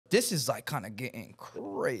This is like kind of getting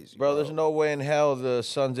crazy, bro. There's no way in hell the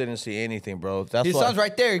Suns didn't see anything, bro. That's his son's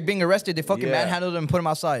right there being arrested. They fucking manhandled him and put him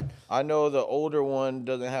outside. I know the older one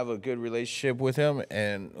doesn't have a good relationship with him,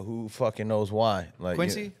 and who fucking knows why? Like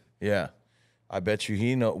Quincy? Yeah. I bet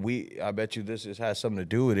you I bet you this has something to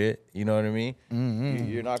do with it. You know what I mean? Mm-hmm.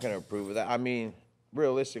 You're not gonna approve of that. I mean,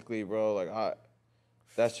 realistically, bro, like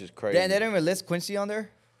that's just crazy. Damn, they didn't even list Quincy on there?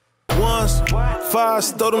 Once,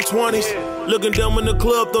 fives, throw them 20s. Looking dumb in the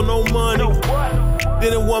club, throw no money.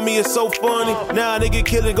 Didn't want me, it's so funny. Now they get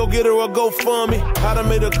killed, go get her or go fund me. I done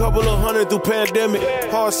made a couple of hundred through pandemic.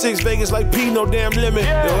 Hard 6 Vegas like P, no damn limit. Yo,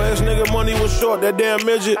 ass nigga money was short, that damn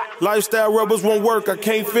midget. Lifestyle rubbers won't work, I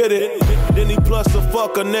can't fit it. Then he plus the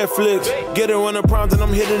fuck on Netflix. Get her on the primes and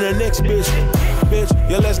I'm hitting the next bitch. Bitch,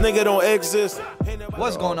 your last nigga don't exist.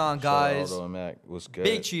 What's going on, guys? What's good?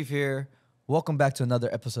 Big Chief here. Welcome back to another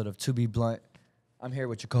episode of To Be Blunt. I'm here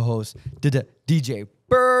with your co-host, DJ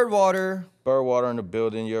Birdwater. Birdwater in the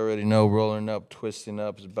building. You already know. Rolling up, twisting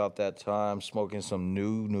up. It's about that time. Smoking some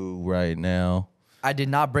new right now. I did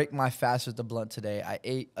not break my fast with the blunt today. I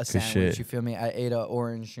ate a sandwich, shit. you feel me? I ate an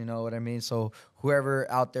orange, you know what I mean? So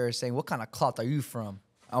whoever out there is saying, what kind of cloth are you from?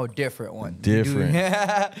 Oh, different one. Different.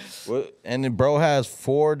 And then bro has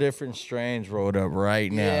 4 different strains rolled up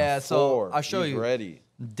right now. Yeah, so I'll show you. Ready.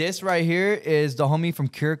 This right here is the homie from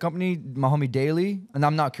Cure Company, my homie Daily. And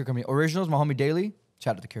I'm not Cure Company. Originals, my homie Daily.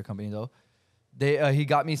 Shout out to Cure Company, though. He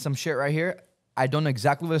got me some shit right here. I don't know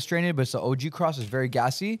exactly what strain it is, but it's the OG Cross. It's very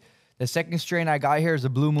gassy. The second strain I got here is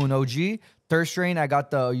the Blue Moon OG. Third strain, I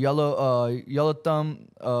got the Yellow Thumb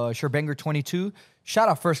Sherbanger 22. Shout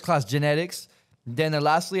out First Class Genetics. Then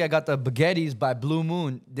lastly, I got the Baguettes by Blue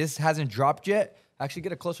Moon. This hasn't dropped yet. Actually,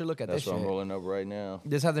 get a closer look at this shit. That's what I'm rolling up right now.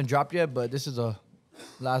 This hasn't dropped yet, but this is a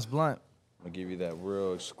last blunt. I'm gonna give you that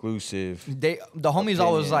real exclusive. The homies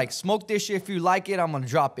always like, smoke this shit. If you like it, I'm gonna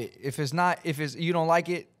drop it. If you don't like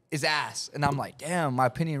it, it's ass. And I'm like, damn, my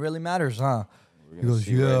opinion really matters, huh? We're gonna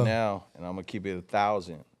see right now, and I'm gonna keep it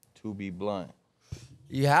 1,000 to be blunt.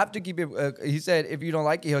 You have to keep it. He said if you don't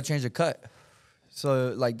like it, he'll change the cut.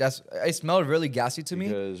 So like it smelled really gassy to me.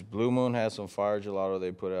 Because Blue Moon has some fire gelato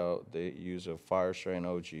they put out. They use a fire strain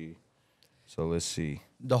OG. So let's see.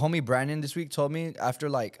 The homie Brandon this week told me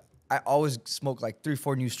after I always smoke like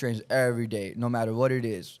 3-4 new strains every day, no matter what it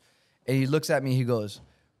is. And he looks at me, he goes,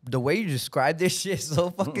 the way you describe this shit is so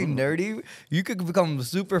fucking nerdy. You could become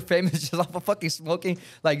super famous just off of fucking smoking,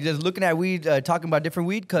 like just looking at weed, talking about different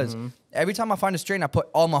weed. Because every time I find a strain, I put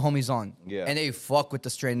all my homies on. Yeah. And they fuck with the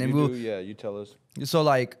strain. You tell us. So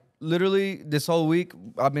like literally this whole week,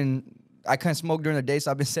 I can't smoke during the day,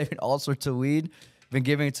 so I've been saving all sorts of weed, been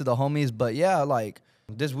giving it to the homies. But yeah, like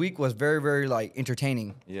this week was very, very like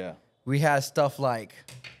entertaining. Yeah. We had stuff like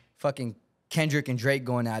fucking Kendrick and Drake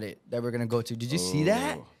going at it that we're gonna go to. Did you see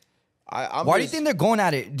that? Why do you think they're going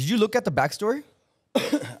at it? Did you look at the backstory?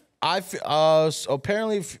 So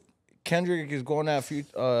apparently Kendrick is going at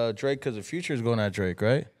Drake because the Future is going at Drake,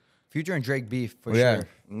 right? Future and Drake beef for sure.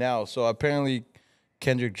 Now, so apparently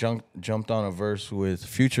Kendrick jumped on a verse with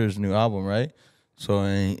Future's new album, right? So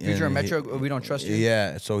Future and Metro, we don't trust you.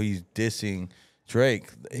 Yeah, so he's dissing Drake.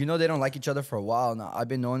 You know they don't like each other for a while now. I've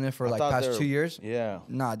been knowing it for like past 2 years. Yeah.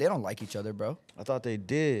 Nah, they don't like each other, bro. I thought they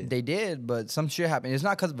did. They did, but some shit happened. It's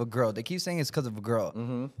not because of a girl. They keep saying it's because of a girl.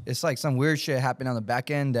 Mm-hmm. It's like some weird shit happened on the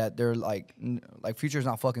back end that they're like Future's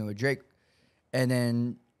not fucking with Drake. And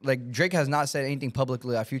then like Drake has not said anything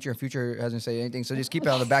publicly at Future, and Future hasn't said anything. So just keep it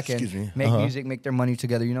on the back end. Make music, make their money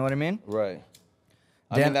together. You know what I mean? Right.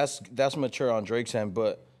 I mean, that's mature on Drake's end,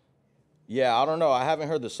 but yeah, I don't know. I haven't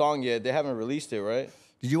heard the song yet. They haven't released it, right?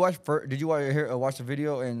 Did you watch the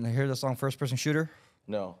video and hear the song First Person Shooter?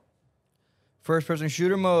 No. First Person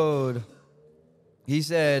Shooter mode. He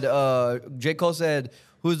said, J. Cole said,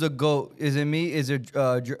 who's the GOAT? Is it me? Is it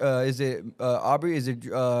Aubrey? Is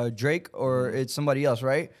it Drake? Or it's somebody else,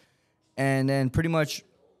 right? And then pretty much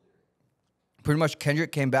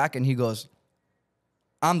Kendrick came back and he goes,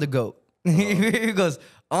 I'm the GOAT. He goes,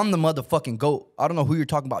 I'm the motherfucking GOAT. I don't know who you're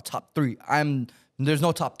talking about, top 3. There's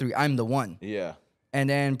no top 3. I'm the one. Yeah. And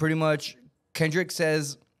then pretty much Kendrick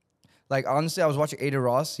says, like, honestly, I was watching Ada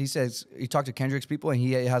Ross. He says, he talked to Kendrick's people and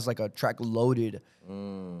he has like a track loaded.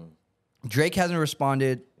 Drake hasn't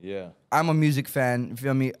responded. Yeah. I'm a music fan. You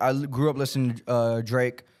feel me? I grew up listening to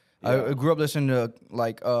Drake. Yeah. I grew up listening to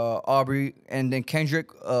like Aubrey. And then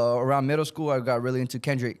Kendrick, around middle school, I got really into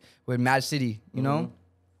Kendrick with Mad City, you know?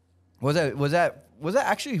 Was that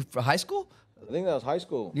actually for high school? I think that was high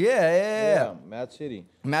school. Yeah. Mad City.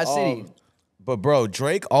 Mad City. But bro,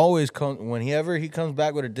 Drake always comes whenever he comes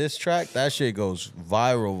back with a diss track, that shit goes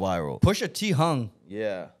viral. Pusha T hung.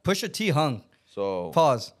 Yeah. Pusha T hung. So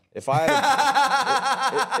pause. If I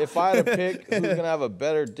had to pick who's gonna have a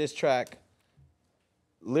better diss track,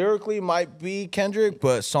 lyrically might be Kendrick,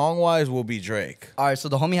 but song wise will be Drake. All right, so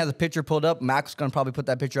the homie has a picture pulled up. Mac's gonna probably put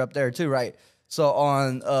that picture up there too, right? So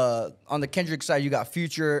on the Kendrick side, you got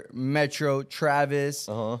Future, Metro, Travis,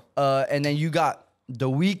 and then you got The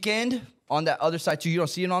Weeknd on that other side too. You don't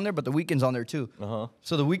see it on there, but The Weeknd's on there too.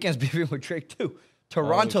 So The Weeknd's beefing with Drake too.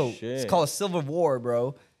 Toronto, it's called a Civil War,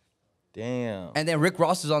 bro. Damn. And then Rick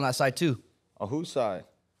Ross is on that side too. On whose side?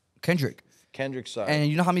 Kendrick. Kendrick's side. And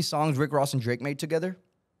you know how many songs Rick Ross and Drake made together?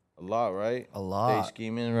 A lot, right? A lot. Stay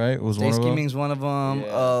Scheming, right? Was Stay one of them? Scheming's one of them.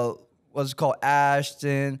 Yeah. What's it called?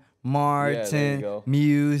 Ashton, Martin,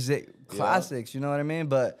 Music, classics. You know what I mean?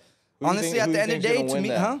 But honestly, at the end of the day, to me,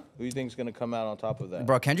 Who do you think's gonna come out on top of that?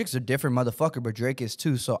 Bro, Kendrick's a different motherfucker, but Drake is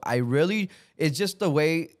too. So it's just the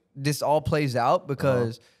way this all plays out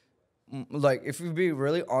because, like, if we be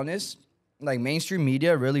really honest, like mainstream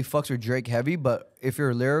media really fucks with Drake heavy, but if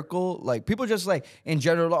you're lyrical, like people just like in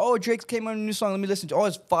general, like, oh, Drake's came on a new song, let me listen to it. Oh,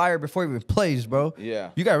 it's fire before it even plays, bro. Yeah.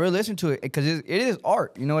 You gotta really listen to it because it is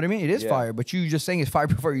art. You know what I mean? It is fire, but you just saying it's fire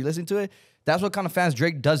before you listen to it. That's what kind of fans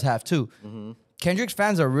Drake does have too. Kendrick's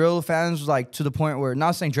fans are real fans, like to the point where,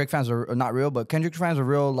 not saying Drake fans are not real, but Kendrick's fans are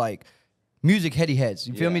real like music heady heads.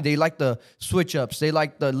 You feel me? They like the switch ups, they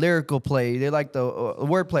like the lyrical play, they like the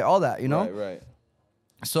wordplay, all that. You know? Right.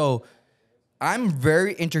 So I'm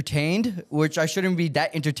very entertained, which I shouldn't be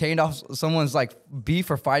that entertained off someone's like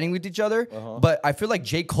beef or fighting with each other. But I feel like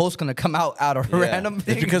J. Cole's gonna come out of random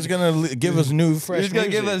things. Because he's gonna give us new fresh He's gonna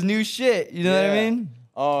give us new shit. You know what I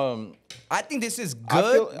mean? I think this is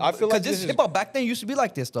good. I feel like this hip hop back then used to be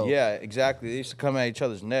like this though. Yeah, exactly. They used to come at each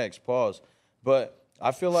other's necks. Pause. But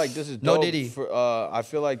I feel like this is dope. No Diddy. I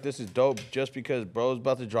feel like this is dope just because bro's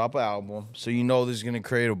about to drop an album, so you know this is gonna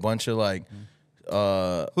create a bunch of like.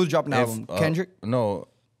 Who's dropping an album? Kendrick? No,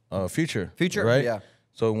 Future. Future, right? Yeah.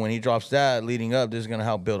 So when he drops that, leading up, this is gonna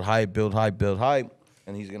help build hype,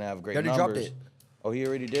 and he's gonna have great numbers. He already dropped it. Oh, he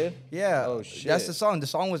already did? Yeah. Oh shit. That's the song. The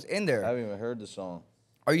song was in there. I haven't even heard the song.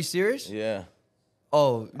 Are you serious? Yeah.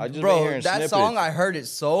 Oh, bro, that song I heard it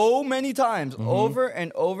so many times, over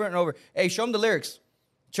and over and over. Hey, show him the lyrics.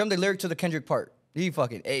 Show him the lyric to the Kendrick part. He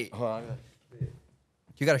fucking ate. Hold on, I gotta spit.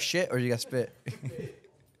 You got to shit or you got to spit?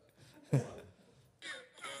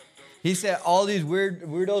 He said all these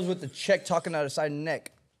weirdos with the check talking out of the side of the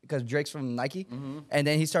neck because Drake's from Nike. And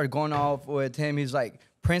then he started going off with him. He's like,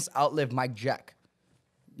 Prince outlived Mike Jack.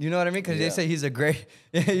 You know what I mean? Because they say he's a great,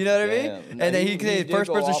 you know what I mean? Nah, and then he said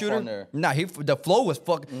first person shooter. Nah, the flow was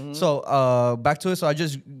fucking. So back to it. So I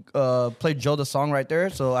just played Joe the song right there.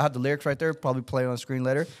 So I have the lyrics right there. Probably play it on the screen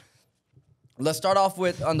later. Let's start off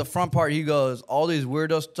with, on the front part, he goes, all these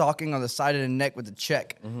weirdos talking on the side of the neck with the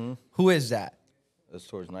check. Who is that? That's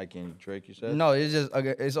towards Nike and Drake, you said? No, it's just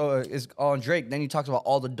it's on Drake. Then he talks about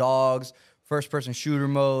all the dogs, first person shooter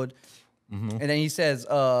mode, and then he says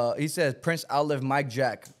Prince outlived Mike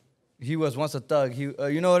Jack. He was once a thug. He,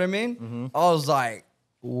 you know what I mean? I was like,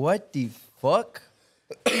 what the fuck?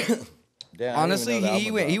 Damn, honestly,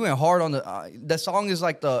 he went hard on the song is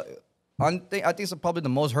like I think it's probably the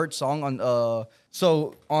most heard song on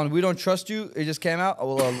so on We Don't Trust You. It just came out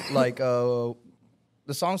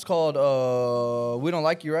the song's called We Don't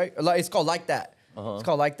Like You, right? It's called Like That. It's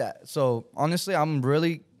called Like That. So honestly, I'm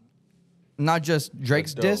really not just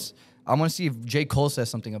Drake's diss. I want to see if J. Cole says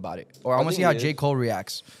something about it, or I want to see how J. Cole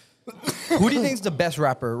reacts. Who do you think is the best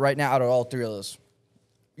rapper right now out of all three of those?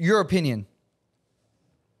 Your opinion.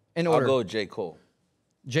 In order. I'll go with J. Cole.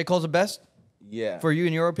 J. Cole's the best? Yeah. For you,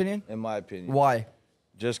 in your opinion? In my opinion. Why?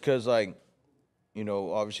 Just because, like, you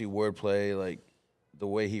know, obviously wordplay, like, the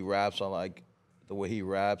way he raps,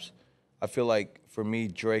 I feel like, for me,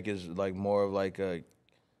 Drake is, like, more of, like a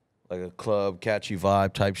club, catchy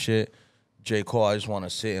vibe type shit. J. Cole, I just want to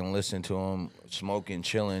sit and listen to him, smoking,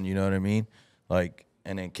 chilling, you know what I mean? Like,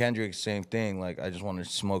 and then Kendrick, same thing. Like, I just want to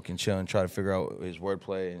smoke and chill and try to figure out his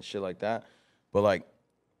wordplay and shit like that. But, like,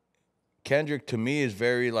 Kendrick, to me, is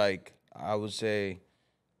very, like, I would say,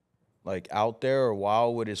 like, out there or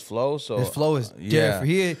wild with his flow. So his flow is different.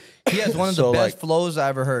 He has one of the best flows I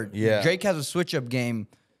ever heard. Yeah. Drake has a switch-up game.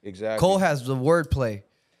 Exactly. Cole has the wordplay.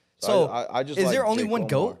 So I just is like there only J. one Cole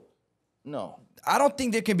GOAT? more. No. I don't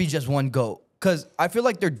think there can be just one GOAT because I feel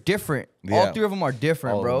like they're different. Yeah. All three of them are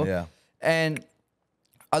different, bro. Yeah. And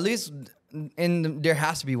at least there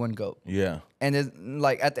has to be one GOAT. Yeah. And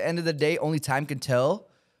like at the end of the day, only time can tell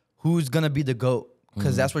who's gonna be the GOAT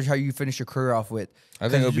because that's how you finish your career off with. I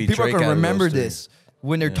think it'll be people Drake are gonna out of remember those three. this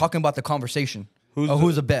when they're talking about the conversation.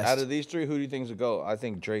 Who's the best Out of these three, who do you think is the GOAT? I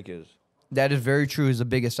think Drake is. That is very true. Is the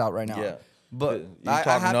biggest out right now. Yeah. But I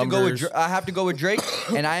have to go with I have to go with Drake,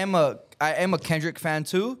 and I am a Kendrick fan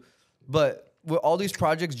too. But with all these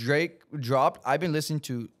projects Drake dropped, I've been listening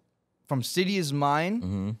to from City Is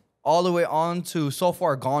Mine all the way on to So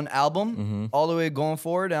Far Gone album, all the way going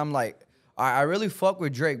forward. And I'm like, I really fuck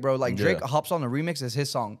with Drake, bro. Like Drake hops on the remix as his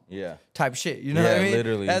song, type shit. You know what I mean?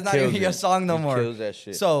 Literally, that's not even a song no more. Kills that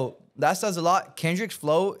shit. So that says a lot. Kendrick's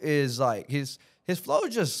flow is like his flow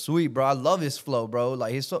is just sweet, bro. I love his flow, bro.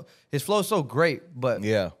 Like his flow is so great. But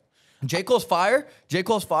J. Cole's fire. J.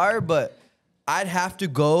 Cole's fire, but I'd have to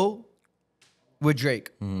go with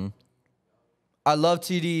Drake. I love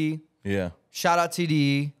TDE. Yeah. Shout out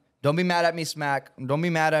TDE. Don't be mad at me, Smack. Don't be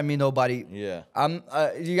mad at me, nobody. Yeah.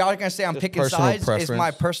 Y'all gonna say I'm just picking sides. Preference. It's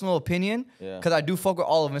my personal opinion. Yeah. Because I do fuck with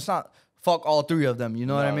all of them. It's not fuck all three of them. You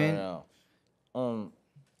know what I mean? No.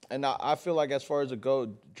 And I feel like as far as it goes,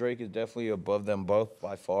 Drake is definitely above them both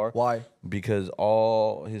by far. Why? Because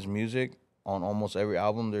all his music on almost every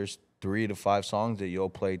album, there's 3 to 5 songs that you'll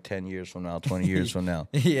play 10 years from now, 20 years from now.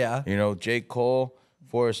 Yeah. You know, J. Cole,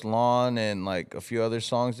 Forest Lawn, and like a few other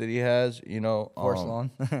songs that he has, you know. Forest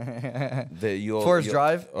Lawn. Forest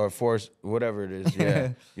Drive? Or Forest, whatever it is, yeah.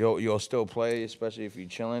 You'll still play, especially if you're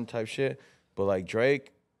chilling type shit. But like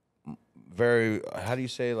Drake, very, how do you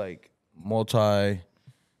say, like,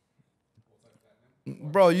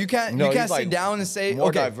 Bro, you can't sit like down and say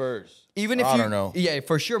more diverse. Even if I don't know. Yeah,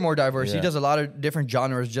 for sure more diverse. Yeah. He does a lot of different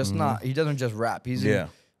genres, just not he doesn't just rap. He's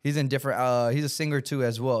in different he's a singer too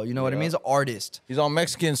as well. You know what I mean? He's an artist. He's on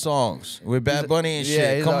Mexican songs with Bad Bunny and shit.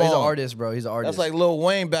 Yeah, he's an artist, bro. He's an artist. That's like Lil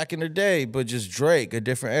Wayne back in the day, but just Drake, a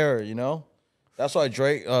different era, you know? That's why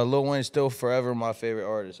Lil Wayne's still forever my favorite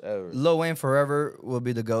artist ever. Lil Wayne forever will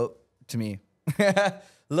be the GOAT to me.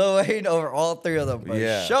 Lil Wayne over all 3 of them, bro.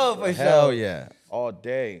 Yeah. Hell yeah. All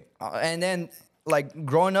day. And then, like,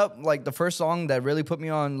 growing up, like, the first song that really put me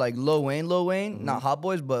on, like, Lil Wayne, not Hot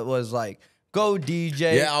Boys, but was, like, Go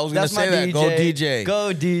DJ. Yeah, I was going to say that. Go DJ.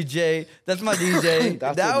 Go DJ. That's my DJ.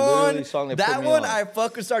 that one I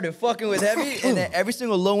started fucking with heavy. And then every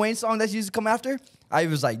single Lil Wayne song that used to come after, I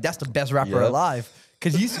was like, that's the best rapper alive.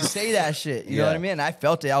 Because he used to say that shit. You know what I mean? And I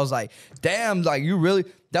felt it. I was like, damn, like, you really...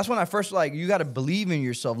 That's when I first, like, you got to believe in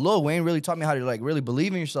yourself. Lil Wayne really taught me how to, like, really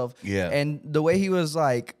believe in yourself. Yeah. And the way he was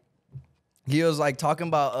talking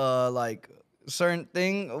about, like, certain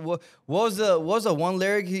thing. What was the one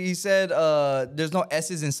lyric he said? There's no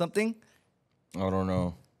S's in something. I don't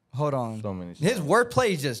know. Hold on. So many. His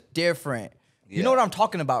wordplay is just different. Yeah. You know what I'm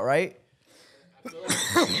talking about, right?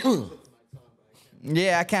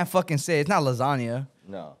 Yeah, I can't fucking say it. It's not lasagna.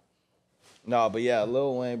 No, but yeah,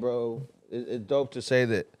 Lil Wayne, bro. It's dope to say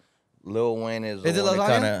that Lil Wayne is the one that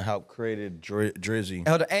kind of helped created Drizzy.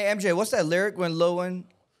 Hold on. Hey, MJ, what's that lyric when Lil Wayne?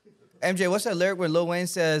 MJ, what's that lyric when Lil Wayne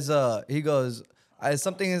says, he goes,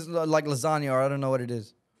 something is like lasagna, or I don't know what it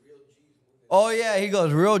is. Oh, yeah, he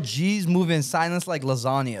goes, real G's move in silence like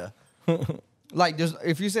lasagna. Like,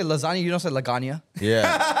 if you say lasagna, you don't say lagania.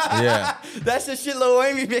 Yeah. That's the shit Lil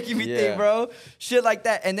Wayne be making me think, bro. Shit like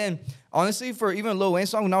that. And then, honestly, for even a Lil Wayne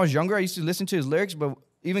song, when I was younger, I used to listen to his lyrics, but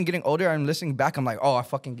even getting older, I'm listening back, I'm like, oh, I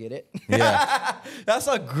fucking get it. Yeah. That's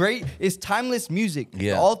it's timeless music.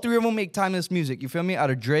 Yeah. All 3 of them make timeless music. You feel me?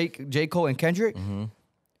 Out of Drake, J. Cole, and Kendrick.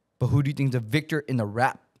 But who do you think the victor in the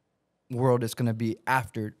rap world is going to be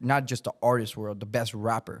after, not just the artist world, the best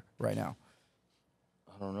rapper right now?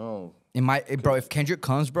 I don't know. Bro, if Kendrick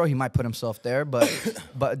comes, bro, he might put himself there. But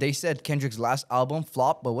they said Kendrick's last album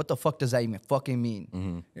flopped. But what the fuck does that even fucking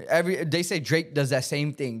mean? They say Drake does that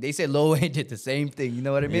same thing. They say Lil Wayne did the same thing. You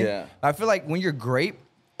know what I mean? Yeah. I feel like when you're great,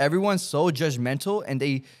 everyone's so judgmental and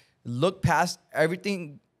they look past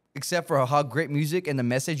everything except for how great music and the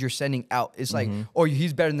message you're sending out. It's like, oh,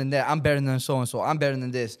 he's better than that. I'm better than so and so. I'm better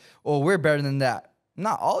than this. Or we're better than that.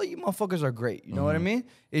 Not all of you motherfuckers are great. You know what I mean?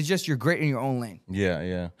 It's just you're great in your own lane.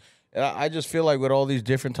 Yeah. And I just feel like with all these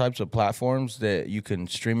different types of platforms that you can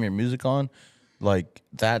stream your music on, like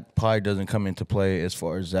that probably doesn't come into play as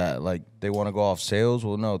far as that. Like they want to go off sales.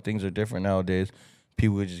 Well, no, things are different nowadays.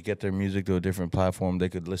 People could just get their music to a different platform. They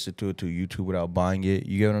could listen to it to YouTube without buying it.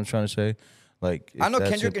 You get what I'm trying to say? Like I know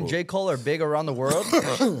Kendrick and J. Cole are big around the world.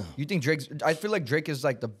 You think I feel like Drake is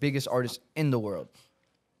like the biggest artist in the world.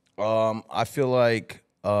 I feel like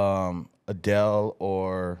Adele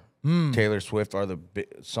or Taylor Swift are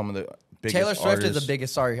some of the biggest Taylor Swift artists is the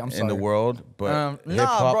biggest. Sorry, I'm sorry. in the world, but hip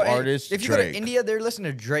hop artists. If you Drake. go to India, they're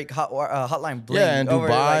listening to Drake, Hotline Bling. Yeah, and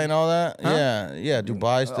Dubai and all that. Huh? Yeah,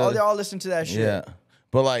 Dubai stuff. Oh, they all listen to that shit. Yeah,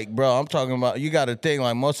 but like, bro, I'm talking about. You got to think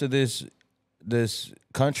like most of this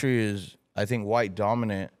country is, I think, white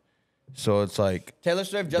dominant. So it's like Taylor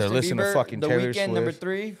Swift, Justin Bieber, The Weeknd, number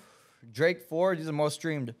 3, Drake 4. These are most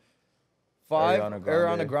streamed. 5,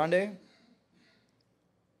 Ariana Grande.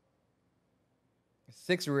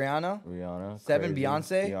 6, Rihanna. 7, crazy.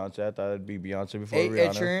 Beyonce. Beyonce, I thought it'd be Beyonce before 8, Rihanna.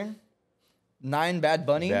 Ed Sheeran. 9, Bad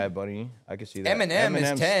Bunny. I can see that. Eminem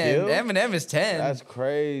is 10. Still? Eminem is 10. That's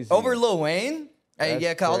crazy. Over Lil Wayne. Hey, That's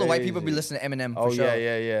yeah, because all the white people be crazy. listening to Eminem. Oh, For sure.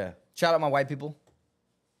 yeah. Shout out my white people.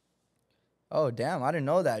 Oh, damn. I didn't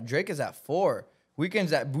know that. Drake is at 4.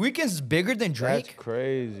 Weeknd's is bigger than Drake? That's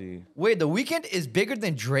crazy. Wait, The Weeknd is bigger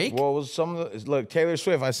than Drake? What was some of the... Look, Taylor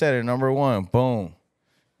Swift, I said it, number 1. Boom.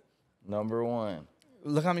 Number 1.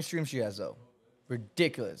 Look how many streams she has, though.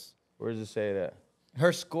 Ridiculous. Where does it say that?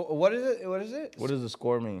 Her score... What is it? What does the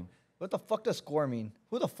score mean? What the fuck does score mean?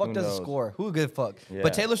 Who the fuck does knows? a score? Who gives a fuck? Yeah.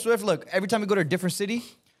 But Taylor Swift, look, every time we go to a different city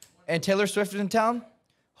and Taylor Swift is in town,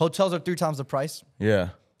 hotels are 3 times the price. Yeah.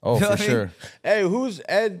 Oh, You know for what I mean? sure. Hey, who's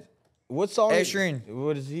Ed? What song? Ed Sheeran.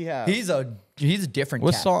 What does he have? He's a different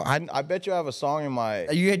What cat. song? I bet you have a song in my...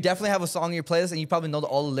 You definitely have a song in your playlist, and you probably know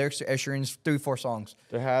all the lyrics to Ed Sheeran's 3-4 songs.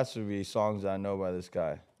 There has to be songs I know by this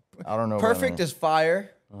guy. I don't know. Perfect is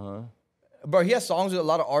fire. Uh-huh. Bro, he has songs with a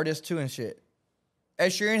lot of artists, too, and shit. Ed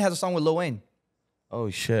Sheeran has a song with Lil Wayne. Oh,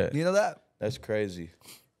 shit. You know that? That's crazy.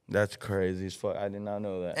 That's crazy as fuck. I did not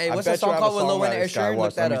know that. Hey, I what's bet that song you have called a with Lil song Wayne by and Ed this guy. Sheeran? Watch,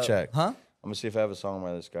 Look that let me up. check. Huh? I'm gonna see if I have a song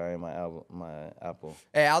by this guy in my album, my Apple.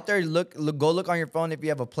 Hey, out there, go look on your phone if you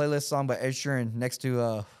have a playlist song by Ed Sheeran next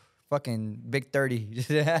to fucking Big 30.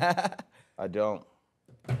 I don't.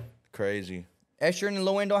 Crazy. Ed Sheeran and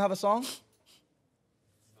Lil Wayne don't have a song?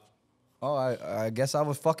 Oh, I guess I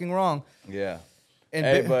was fucking wrong. Yeah. And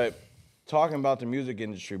Hey, but talking about the music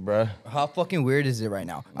industry, bruh. how fucking weird is it right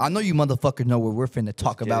now? I know you motherfuckers know what we're finna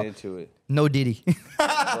talk Get about. into it, No Diddy.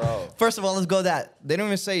 bro. First of all, let's go that. They don't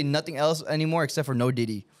even say nothing else anymore except for no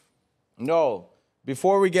Diddy. No.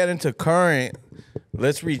 Before we get into current,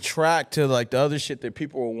 let's retract to like the other shit that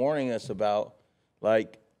people were warning us about,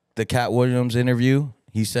 like the Cat Williams interview.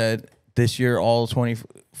 He said this year, all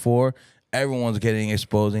 24, everyone's getting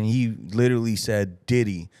exposed, and he literally said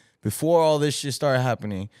Diddy before all this shit started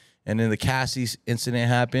happening. And then the Cassie incident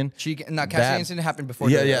happened. Cassie incident happened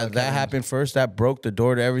before. Yeah, that happened first. That broke the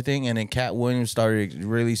door to everything, and then Cat Williams started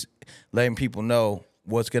really letting people know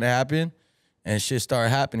what's gonna happen, and shit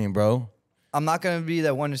started happening, bro. I'm not gonna be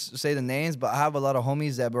that one to say the names, but I have a lot of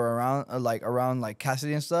homies that were around like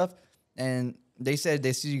Cassidy and stuff, and they said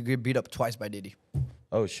they see you get beat up twice by Diddy.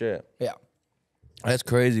 Oh shit. Yeah, That's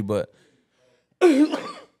crazy, but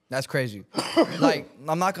that's crazy. Like,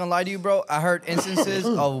 I'm not gonna lie to you, bro. I heard instances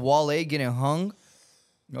of Wale getting hung.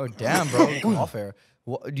 Oh damn, bro, come off air.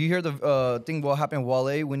 Do you hear the thing what happened with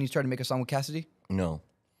Wale when he tried to make a song with Cassidy? no.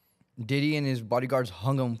 Diddy and his bodyguards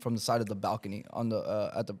hung him from the side of the balcony on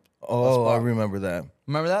the at the. Oh, I spot. remember that.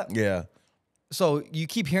 Remember that? Yeah. So you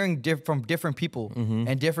keep hearing from different people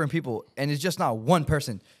and different people, and it's just not one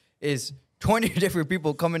person. It's 20 different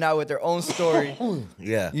people coming out with their own story.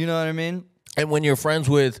 Yeah. You know what I mean? And when you're friends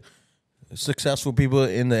with successful people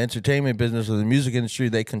in the entertainment business or the music industry,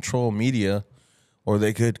 they control media, or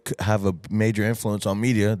they could have a major influence on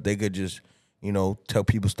media. They could just, tell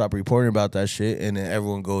people stop reporting about that shit, and then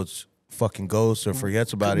everyone fucking goes or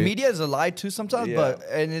forgets about it. Media is a lie too sometimes,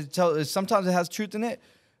 Yeah. sometimes it has truth in it.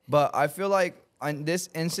 But I feel like in this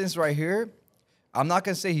instance right here, I'm not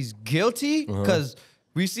gonna say he's guilty because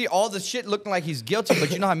we see all the shit looking like he's guilty,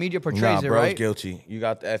 but you know how media portrays it, bro's right? guilty. You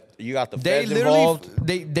got the They feds literally involved.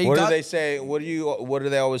 they What got, do they say? What do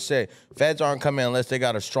they always say? Feds aren't coming unless they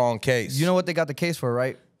got a strong case. You know what they got the case for,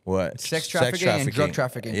 right? what? Sex trafficking and drug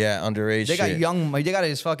trafficking. Yeah, underage. They got shit. they got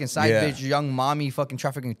his fucking side Yeah. bitch, young mommy fucking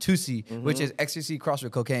trafficking Tusi, which is ecstasy crossed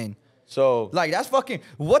with cocaine. So Like, that's fucking,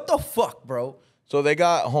 what the fuck, bro? So they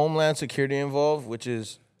got Homeland Security involved, which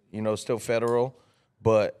is, still federal,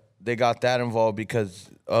 but they got that involved because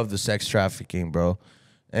of the sex trafficking, bro.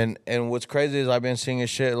 And what's crazy is I've been seeing a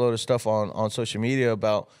shitload of stuff on social media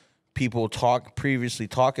about people previously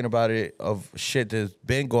talking about it, of shit that's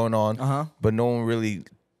been going on, but no one really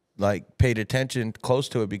paid attention close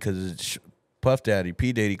to it because it's Puff Daddy,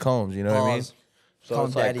 P. Diddy Combs, you know what I mean? So Call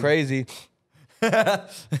it's him Daddy. crazy.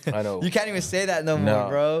 I know. You can't even say that no more,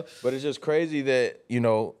 bro. But it's just crazy that,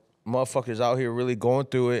 motherfuckers out here really going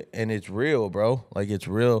through it, and it's real, bro. Like, it's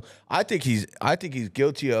real. I think he's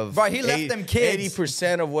guilty of Bro, he left them kids.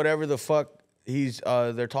 80% of whatever the fuck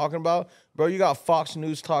they're talking about. Bro, you got Fox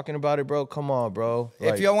News talking about it, bro. Come on, bro.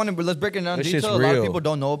 If y'all want to, let's break it down in this shit's detail. A lot of real. people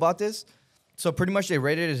don't know about this. So pretty much they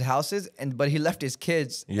raided his houses, but he left his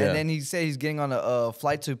kids. Yeah. And then he said he's getting on a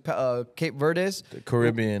flight to Cape Verdes. The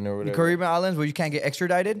Caribbean or The whatever. Caribbean islands where you can't get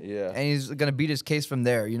extradited. Yeah. And he's gonna beat his case from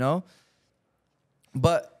there,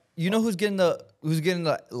 But you know who's getting the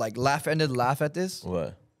laugh at this?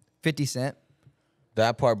 What? 50 Cent.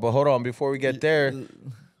 That part. But hold on, before we get there,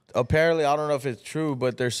 apparently, I don't know if it's true,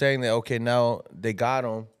 but they're saying that, okay, now they got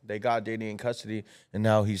him. They got Diddy in custody, and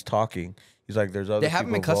now he's talking. He's like, there's other people. They have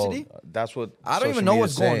him in custody? That's what I don't even know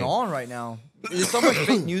what's going on right now. There's so much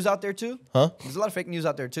fake news out there, too. Huh? There's a lot of fake news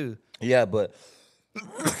out there, too. Yeah, but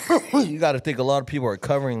you got to think a lot of people are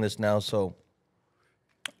covering this now. So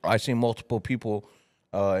I've seen multiple people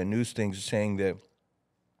in news things saying that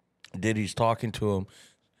Diddy's talking to him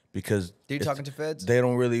because Diddy talking to feds? They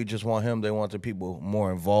don't really just want him. They want the people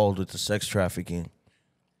more involved with the sex trafficking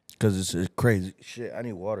because it's crazy. Shit, I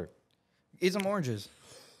need water. Eat some oranges.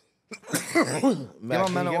 Matt,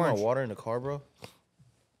 can you get my water in the car, bro?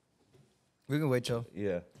 We can wait, Joe.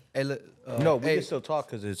 Yeah. Hey, no, we can still talk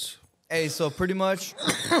because it's... Hey, so pretty much,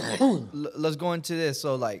 let's go into this.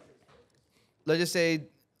 So, like, let's just say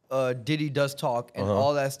Diddy does talk and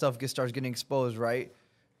all that stuff starts getting exposed, right?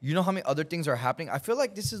 You know how many other things are happening? I feel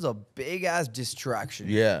like this is a big-ass distraction.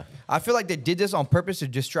 Yeah. I feel like they did this on purpose to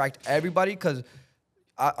distract everybody because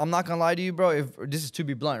I'm not going to lie to you, bro. If this is to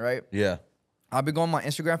be blunt, right? Yeah. I've been going on my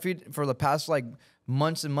Instagram feed for the past, like,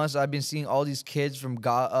 months and months. I've been seeing all these kids from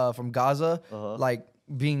Gaza, like,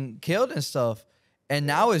 being killed and stuff. And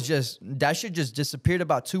now it's just, that shit just disappeared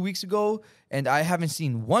about 2 weeks ago. And I haven't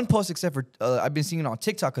seen one post except for, I've been seeing it on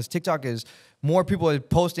TikTok because TikTok is more people are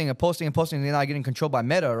posting and posting and posting. And they're not getting controlled by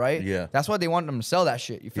Meta, right? Yeah. That's why they want them to sell that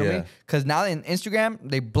shit. You feel me? Because now in Instagram,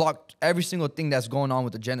 they blocked every single thing that's going on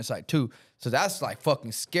with the genocide too. So that's like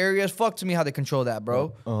fucking scary as fuck to me how they control that,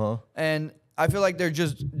 bro. And I feel like they're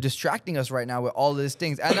just distracting us right now with all of these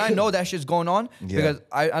things. And I know that shit's going on because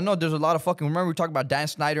I know there's a lot of fucking... Remember we talked about Dan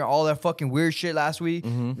Snyder and all that fucking weird shit last week?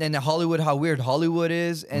 And then Hollywood, how weird Hollywood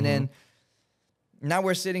is. And then now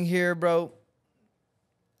we're sitting here, bro,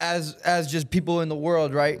 as just people in the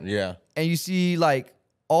world, right? Yeah. And you see like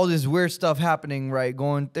all this weird stuff happening, right?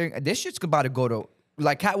 This shit's about to go to...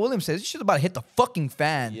 Like Cat Williams says, this shit's about to hit the fucking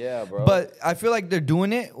fan. Yeah, bro. But I feel like they're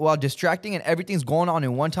doing it while distracting and everything's going on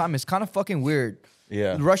in one time. It's kind of fucking weird.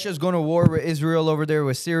 Yeah. Russia's going to war with Israel over there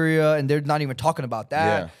with Syria, and they're not even talking about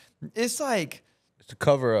that. Yeah. It's like... It's a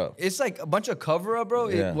cover-up. It's like a bunch of cover-up, bro.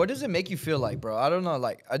 Yeah. What does it make you feel like, bro? I don't know.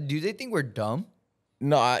 Like, do they think we're dumb?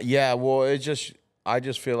 No, well, I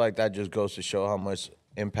just feel like that just goes to show how much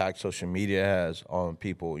impact social media has on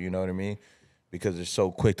people, you know what I mean? Because it's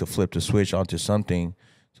so quick to flip the switch onto something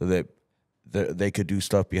so that they could do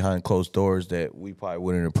stuff behind closed doors that we probably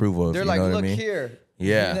wouldn't approve of. They're you like, know what look I mean? here.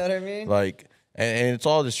 Yeah. You know what I mean? Like, and it's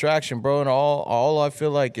all distraction, bro. And all I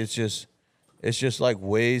feel like it's just like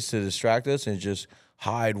ways to distract us and just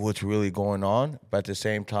hide what's really going on, but at the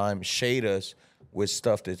same time shade us with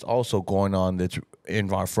stuff that's also going on that's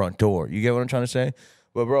in our front door. You get what I'm trying to say?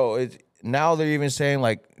 But bro, now they're even saying,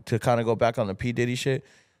 like, to kind of go back on the P. Diddy shit,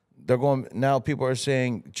 now people are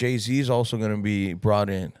saying Jay-Z's also going to be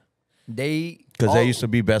brought in. Because they used to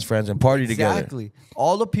be best friends and party together. Exactly.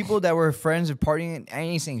 All the people that were friends and partying, I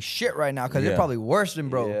ain't saying shit right now because they're probably worse than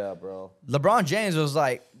bro. Yeah, bro. LeBron James was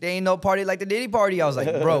like, there ain't no party like the Diddy party. I was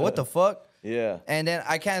like, bro, what the fuck? Yeah. And then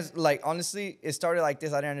I can't, like, honestly, it started like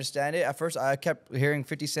this. I didn't understand it. At first, I kept hearing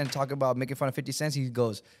 50 Cent talk about making fun of 50 Cent. He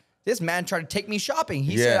goes, this man tried to take me shopping.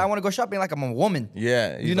 He said, I want to go shopping like I'm a woman.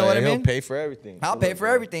 Yeah. You know what I mean? He'll pay for everything. I'll pay for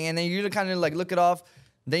everything. And then you kind of like look it off.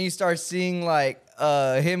 Then you start seeing like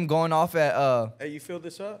him going off at... Hey, you filled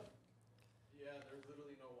this up? Yeah, there's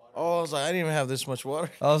literally no water. Oh, I was like, I didn't even have this much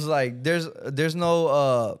water. I was like, there's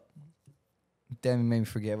no... Damn, it made me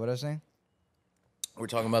forget what I was saying. We're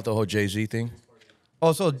talking about the whole Jay-Z thing?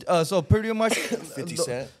 Oh, so pretty much... 50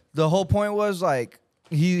 Cent? The whole point was like...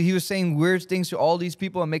 He was saying weird things to all these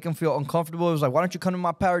people and make them feel uncomfortable. It was like, why don't you come to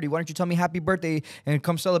my party? Why don't you tell me happy birthday and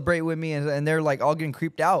come celebrate with me? And they're like all getting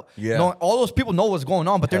creeped out. Yeah. All those people know what's going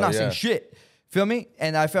on, but they're not saying shit. Feel me?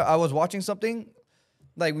 And I was watching something,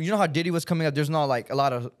 like, you know how Diddy was coming up? There's not like a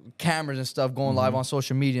lot of cameras and stuff going live on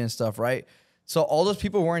social media and stuff, right? So all those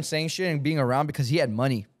people weren't saying shit and being around because he had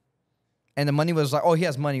money. And the money was like, oh, he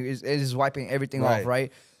has money. It is wiping everything off,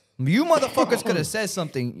 right? You motherfuckers could have said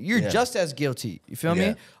something. You're just as guilty. You feel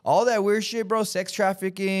me? All that weird shit, bro. Sex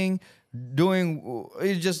trafficking,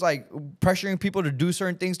 it's just like pressuring people to do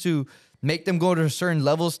certain things to make them go to a certain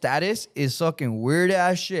level of status is fucking weird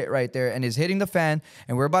ass shit right there. And it's hitting the fan.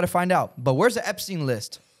 And we're about to find out. But where's the Epstein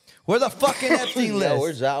list? Where's the fucking Epstein list? Yeah,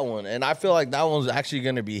 where's that one? And I feel like that one's actually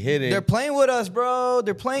going to be hidden. They're playing with us, bro.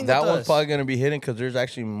 They're playing with us. That one's probably going to be hidden because there's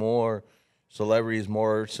actually more celebrities,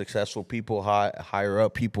 more successful people, higher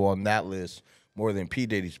up people on that list more than P.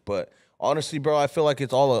 Diddy's. But honestly, bro, I feel like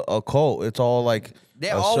it's all a cult. It's all like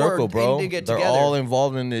a circle, bro. They're all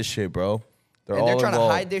involved in this shit, bro. They're trying to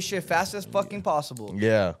hide this shit fast as fucking possible.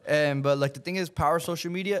 Yeah. But like the thing is, power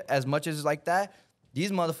social media, as much as it's like that,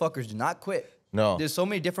 These motherfuckers do not quit. No. There's so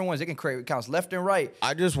many different ones. They can create accounts left and right.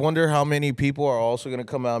 I just wonder how many people are also going to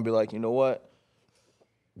come out and be like, you know what?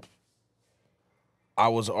 I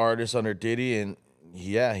was an artist under Diddy, and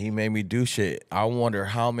yeah, he made me do shit. I wonder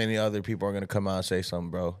how many other people are going to come out and say something,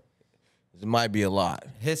 bro. It might be a lot.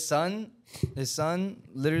 His son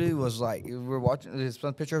literally was like, we're watching his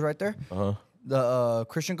son's pictures right there. Uh-huh. The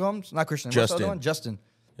Christian Combs, not Christian. Justin. What's the other one? Justin.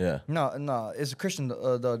 Yeah. No, it's a Christian.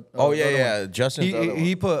 Yeah. Justin.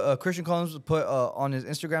 He put Christian Combs put on his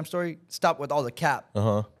Instagram story. Stop with all the cap.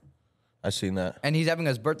 I seen that. And he's having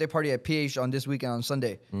his birthday party at PH on this weekend on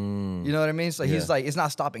Sunday. You know what I mean? So he's like, it's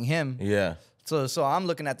not stopping him. Yeah. So I'm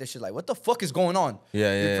looking at this shit like, what the fuck is going on?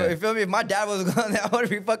 Yeah. You feel me? If my dad was going there, I would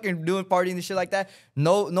be fucking doing partying and shit like that.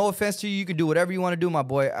 No offense to you. You can do whatever you want to do, my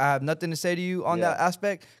boy. I have nothing to say to you on that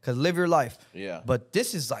aspect, because live your life. Yeah. But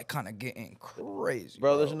this is like kind of getting crazy.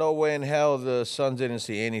 Bro, there's no way in hell the Suns didn't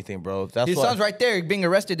see anything, bro. His son's right there being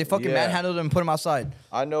arrested. They fucking manhandled him and put him outside.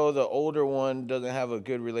 I know the older one doesn't have a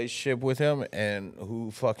good relationship with him, and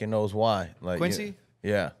who fucking knows why? Like Quincy?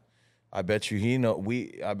 Yeah. I bet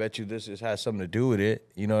you I bet you this has something to do with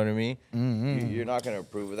it. You know what I mean? You're not gonna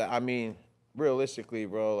approve of that. I mean, realistically,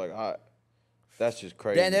 bro, like that's just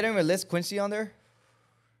crazy. Damn, they didn't even list Quincy on there.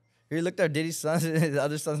 You looked at Diddy's son, the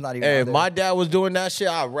other son's not even. Hey, on if there. my dad was doing that shit,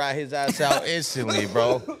 I'd rat his ass out instantly,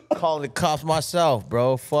 bro. Calling the cops myself,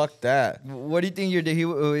 bro. Fuck that. What do you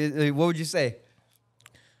think what would you say?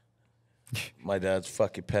 My dad's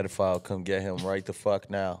fucking pedophile. Come get him right the fuck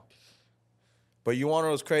now. But you want to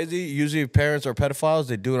know what's crazy? Usually if parents are pedophiles,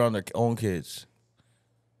 they do it on their own kids.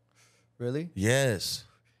 Really? Yes.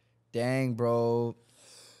 Dang, bro.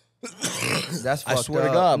 That's fucked I swear up.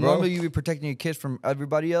 to God, bro. Normally you be protecting your kids from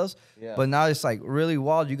everybody else. Yeah. But now it's like really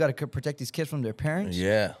wild. You got to protect these kids from their parents.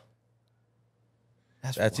 Yeah.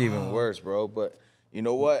 That's wild. even worse, bro. But you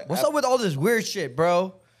know what? What's up with all this weird shit,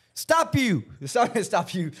 bro? Stop you. Stop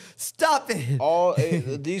you. Stop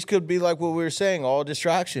it. These could be like what we were saying, all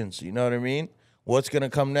distractions. You know what I mean? What's gonna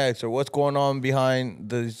come next, or what's going on behind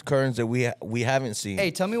the curtains that we haven't seen? Hey,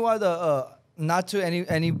 tell me why not to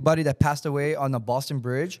anybody that passed away on the Boston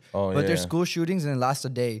Bridge, but there's school shootings and it lasts a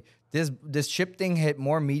day. This chip thing hit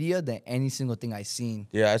more media than any single thing I seen.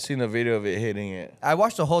 Yeah, I seen a video of it hitting it. I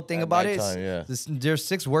watched the whole thing about nighttime, it. There's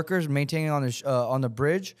 6 workers maintaining on the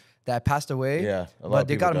bridge that passed away. Yeah, but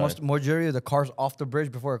they got a majority of the cars off the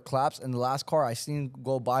bridge before it collapsed. And the last car I seen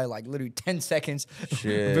go by like literally 10 seconds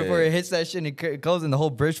before it hits that shit and it goes and the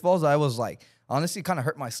whole bridge falls. I was like, honestly, kind of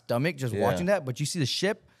hurt my stomach just watching that. But you see the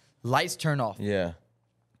ship, lights turn off. Yeah.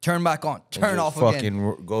 Turn back on. Turn off again.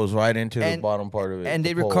 Fucking goes right into the bottom part of it. And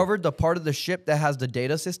they recovered the part of the ship that has the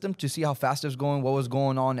data system to see how fast it was going, what was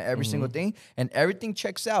going on, every single thing. And everything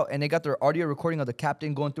checks out. And they got their audio recording of the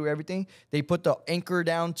captain going through everything. They put the anchor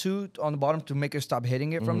down too on the bottom to make it stop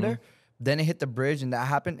hitting it from there. Then it hit the bridge and that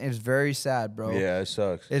happened. It's very sad, bro. Yeah, it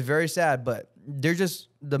sucks. It's very sad, but they're just,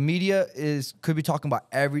 the media could be talking about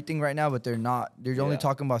everything right now, but they're not. They're only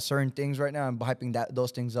talking about certain things right now and hyping those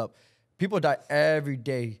things up. People die every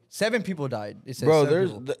day. 7 people died. It says bro,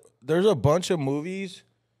 there's a bunch of movies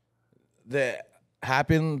that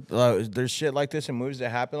happen. There's shit like this in movies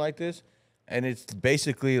that happen like this, and it's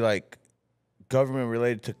basically like government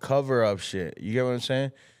related to cover up shit. You get what I'm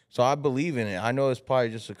saying? So I believe in it. I know it's probably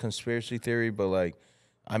just a conspiracy theory, but like,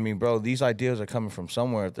 I mean, bro, these ideas are coming from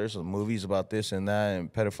somewhere. If there's some movies about this and that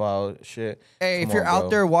and pedophile shit. Hey, if you're out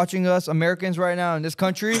there watching us, Americans right now in this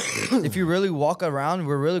country, if you really walk around,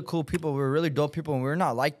 we're really cool people. We're really dope people. And we're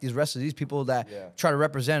not like these rest of these people that try to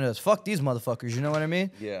represent us. Fuck these motherfuckers. You know what I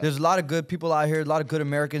mean? Yeah. There's a lot of good people out here, a lot of good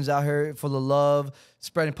Americans out here full of love,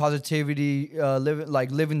 spreading positivity,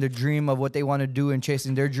 living the dream of what they want to do and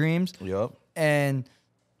chasing their dreams. Yep. And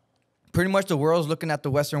pretty much the world's looking at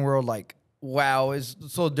the Western world like, wow,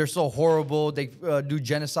 they're so horrible. They do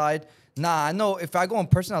genocide. Nah, I know if I go in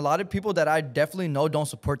person, a lot of people that I definitely know don't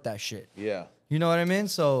support that shit. Yeah. You know what I mean?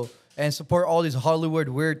 So, and support all these Hollywood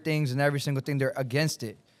weird things and every single thing. They're against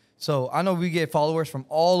it. So I know we get followers from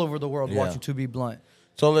all over the world watching To Be Blunt.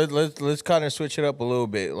 So let's kind of switch it up a little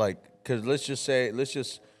bit. Like, because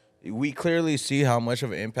we clearly see how much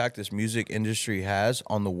of an impact this music industry has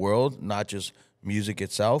on the world, not just music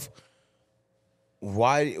itself.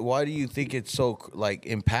 Why do you think it's so like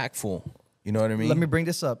impactful? You know what I mean? Let me bring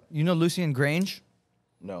this up. You know Lucian Grange?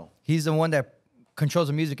 No. He's the one that controls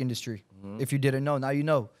the music industry. If you didn't know, now you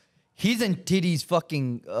know. He's in Diddy's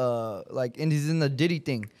fucking and he's in the Diddy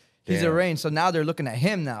thing. He's arranged. So now they're looking at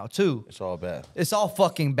him now too. It's all bad. It's all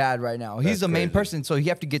fucking bad right now. He's the main person, so you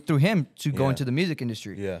have to get through him to go into the music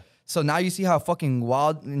industry. Yeah. So now you see how fucking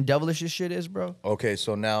wild and devilish this shit is, bro. Okay,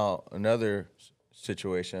 so now another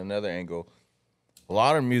situation, another angle. a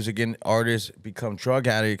lot of music artists become drug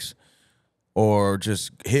addicts or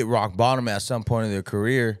just hit rock bottom at some point in their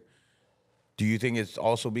career. Do you think it's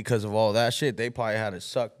also because of all that shit? They probably had to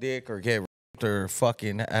suck dick or get raped or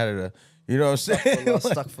fucking had to, you know what I'm saying?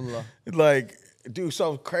 Stuck for love. Like, do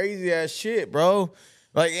some crazy ass shit, bro.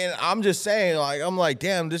 Like, and I'm just saying, like, I'm like,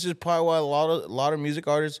 damn, this is probably why a lot of music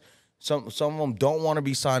artists, some of them don't want to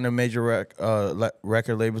be signed to major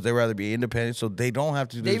record labels. They rather be independent, so they don't have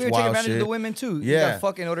to do this wild shit. They even take advantage of the women too. Yeah, you gotta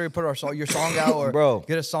fucking in order to put your song out or bro,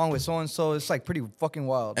 get a song with so and so. It's like pretty fucking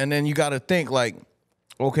wild. And then you got to think like,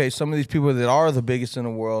 okay, some of these people that are the biggest in the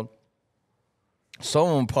world, some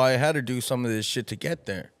of them probably had to do some of this shit to get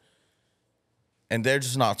there, and they're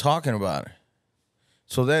just not talking about it.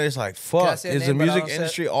 So then it's like, fuck, is the music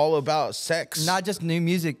industry all about sex? Not just new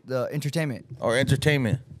music, the entertainment. Or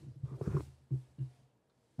entertainment.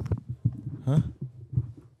 Huh?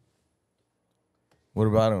 What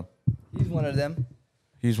about him? He's one of them.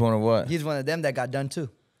 He's one of what? He's one of them that got done too.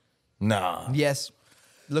 Nah. Yes.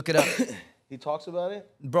 Look it up. He talks about it?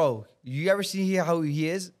 Bro, you ever see how he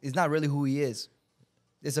is? It's not really who he is.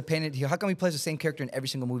 It's a painted. How come he plays the same character in every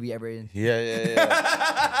single movie ever in? Yeah.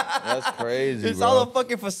 That's crazy, It's bro. all a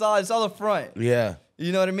fucking facade. It's all a front. Yeah.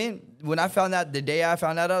 You know what I mean? When I found out, the day I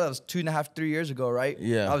found out, that was 2.5, 3 years ago, right?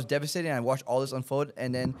 Yeah. I was devastated. I watched all this unfold,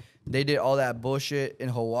 and then they did all that bullshit in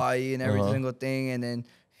Hawaii and every single thing, and then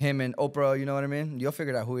him and Oprah, you know what I mean? You'll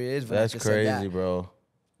figure out who he is. That's crazy, bro.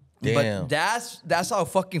 Damn. But that's how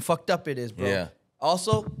fucking fucked up it is, bro. Yeah.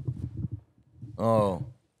 Also,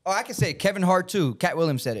 I can say Kevin Hart too. Cat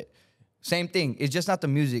Williams said it. Same thing. It's just not the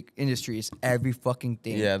music industry. It's every fucking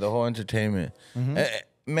thing. Yeah, the whole entertainment.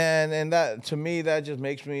 Man, and that, to me, that just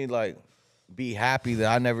makes me, like, be happy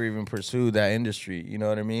that I never even pursued that industry. You know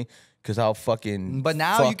what I mean? Because how fucking But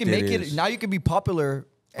now you can make it. Now you can be popular.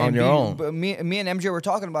 On your own. But me and MJ were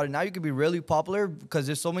talking about it. Now you can be really popular because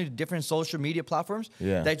there's so many different social media platforms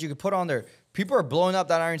that you can put on there. People are blowing up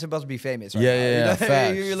that aren't supposed to be famous. Right now. You know?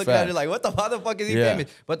 Facts, you're looking at it like, what the fuck is he famous?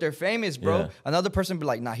 But they're famous, bro. Yeah. Another person be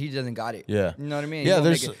like, nah, he doesn't got it. Yeah. You know what I mean? Yeah,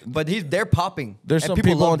 but they're popping. There's and some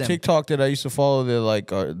people on them. TikTok that I used to follow that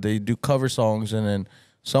like they do cover songs, and then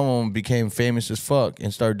some of them became famous as fuck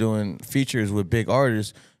and started doing features with big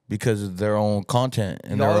artists because of their own content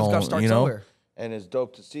and their own, you know. Somewhere. And it's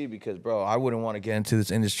dope to see because, bro, I wouldn't want to get into this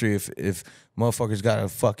industry if motherfuckers gotta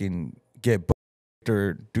fucking get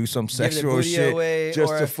or do some sexual shit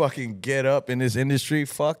just to fucking get up in this industry.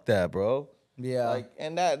 Fuck that, bro. Yeah. Like,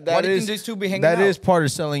 and that Why do you is think these two be hanging out? that is part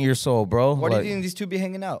of selling your soul, bro. Why do you think these two be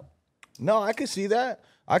hanging out? No, I can see that.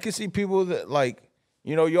 I can see people that, like,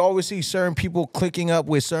 you know, you always see certain people clicking up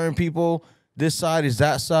with certain people. This side is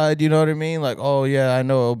that side, you know what I mean? Like, oh yeah, I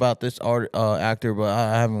know about this actor, but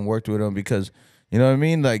I haven't worked with him because, you know what I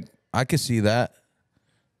mean? Like, I can see that.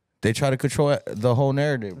 They try to control the whole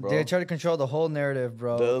narrative, bro. They try to control the whole narrative,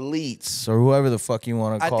 bro. The elites or whoever the fuck you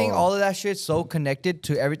want to call I think them. all of that shit's so connected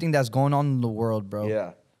to everything that's going on in the world, bro.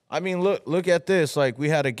 Yeah. I mean, look at this. Like, we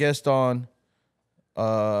had a guest on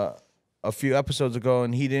a few episodes ago,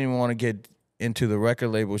 and he didn't even want to get into the record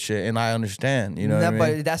label shit, and I understand, you know what I mean?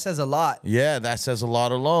 But that says a lot. Yeah, that says a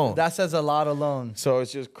lot alone. That says a lot alone. So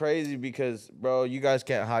it's just crazy because, bro, you guys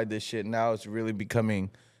can't hide this shit. Now it's really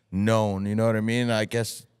becoming known, you know what I mean? I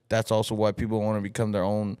guess that's also why people want to become their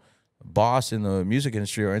own boss in the music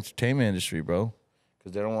industry or entertainment industry, bro.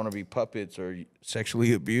 Because they don't want to be puppets or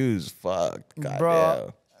sexually abused. Fuck. God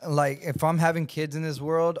bro, like, if I'm having kids in this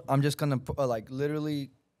world, I'm just going to, like,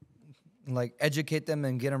 literally... like educate them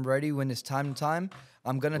and get them ready when it's time.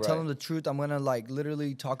 I'm gonna tell them the truth. I'm gonna like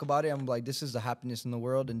literally talk about it. I'm like, this is the happiness in the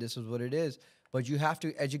world and this is what it is. But you have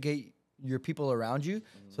to educate your people around you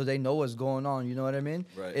so they know what's going on. You know what I mean?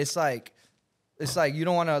 Right. It's like you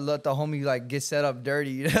don't want to let the homie like get set up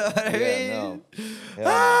dirty. You know what I mean?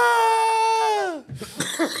 No.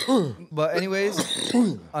 Yeah. But anyways,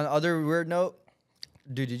 on other weird note.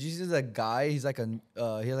 Dude, did you see that guy? He's like a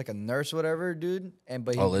nurse or whatever, dude.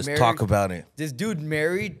 Let's talk about it. This dude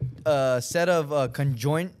married a set of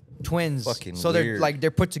conjoined twins. Fucking so weird.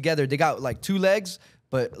 they're put together. They got like 2 legs,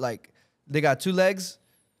 but like they got 2 legs,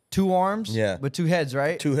 2 arms, but 2 heads,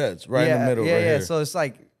 right? 2 heads, right in the middle, yeah, right yeah. here. So it's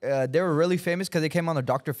like they were really famous because they came on the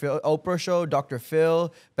Dr. Phil Oprah show, Dr.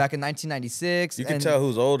 Phil, back in 1996. You can tell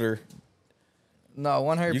who's older. No,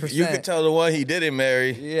 100%. You can tell the one he didn't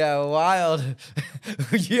marry. Yeah, wild.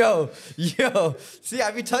 yo. See,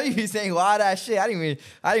 I be telling you he's saying wild ass shit. I didn't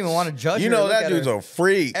even want to judge her. You know that dude's a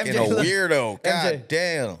freak and a weirdo. God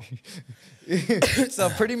damn. So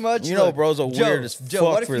pretty much, you know, bro's a weird as fuck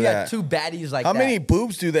what if for you that. had 2 baddies like How that? many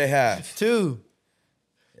boobs do they have? 2.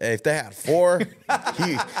 If they had 4,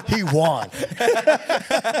 he won. If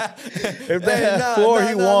they had 4,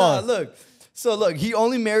 he won. Look, he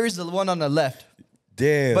only marries the one on the left.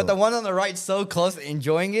 Damn. But the one on the right so close,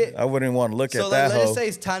 enjoying it. I wouldn't want to look at So that. let's say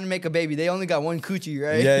it's time to make a baby. They only got one coochie,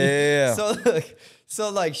 right? Yeah. So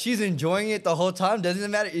like she's enjoying it the whole time. Doesn't it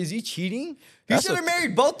matter? Is he cheating? He should have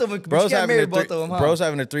married both of them. Bro's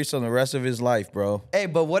having a threesome the rest of his life, bro. Hey,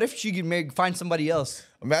 but what if she could find somebody else?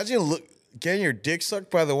 Imagine getting your dick sucked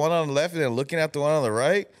by the one on the left and then looking at the one on the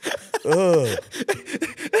right. Ugh.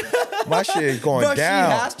 My shit is going down.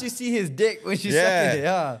 She has to see his dick when she's sucking it.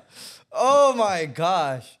 Yeah. Oh my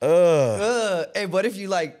gosh. Hey, what if you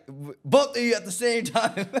like both of you at the same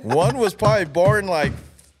time? One was probably born like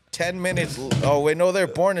 10 minutes. Oh, wait, no, they're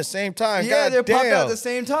born at the same time. Yeah, God they're damn. popping at the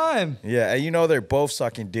same time. Yeah, and you know they're both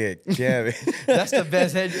sucking dick. Damn it. That's the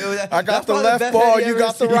best head. I got the left ball, you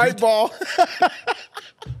got the right ball.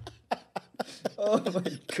 Oh my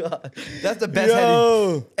God. That's the best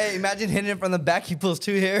head. Hey, imagine hitting him from the back, he pulls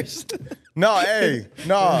 2 hairs. Imagine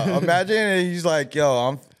he's like,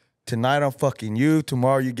 yo, tonight I'm fucking you.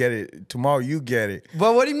 Tomorrow you get it.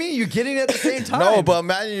 But what do you mean? You're getting it at the same time? No, but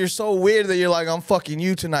imagine you're so weird that you're like, I'm fucking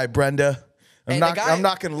you tonight, Brenda. I'm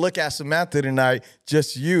not gonna look at Samantha tonight.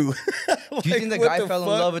 Just you. Do you think the guy fell in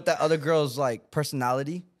love with that other girl's like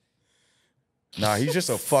personality? Nah, he's just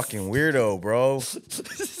a fucking weirdo, bro.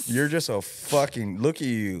 You're just a fucking look at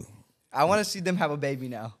you. I want to see them have a baby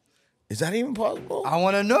now. Is that even possible? I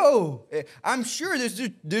want to know. I'm sure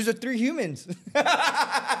there's 3 humans.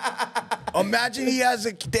 Imagine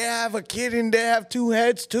they have a kid and they have 2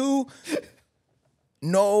 heads too.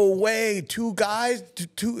 No way, 2 guys,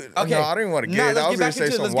 2. Okay, no, I don't even want to get it. I was gonna say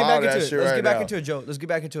some wild ass shit right now. Let's get back into it, Joe. Let's get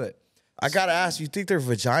back into it. I gotta ask, you think their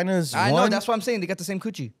vaginas? I know. That's what I'm saying. They got the same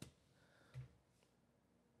coochie.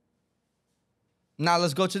 Now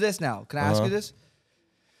let's go to this. Now, can I ask you this?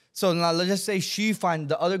 So now let's just say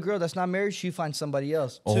the other girl that's not married. She finds somebody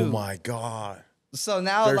else too. Oh my God. So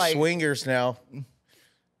now they're swingers now.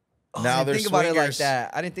 Now they're swingers.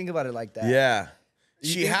 I didn't think about it like that. Yeah.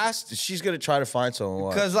 She's gonna try to find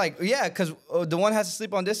someone. Because the one has to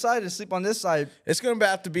sleep on this side and sleep on this side. It's gonna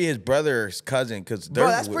have to be his brother or his cousin. Because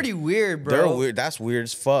that's pretty weird, bro. They're weird. That's weird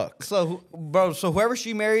as fuck. So whoever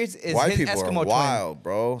she marries is White his people Eskimo are twin. Wild,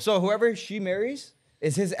 bro. So whoever she marries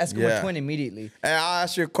is his Eskimo twin immediately. And I'll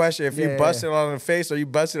ask you a question: if you bust it on the face, are you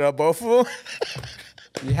busting on both of them?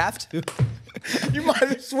 You have to. You might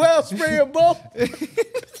as well spray them both.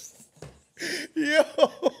 Yo.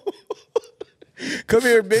 Come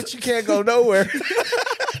here, bitch. You can't go nowhere.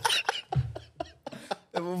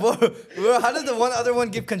 How does the other one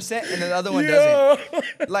give consent and the other one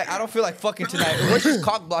doesn't? Like, I don't feel like fucking tonight. What's she's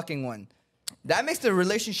cock blocking one? That makes the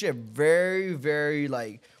relationship very, very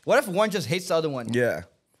like. What if one just hates the other one? Yeah.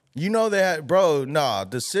 You know that, bro. Nah,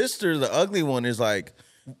 the sister, the ugly one, is like,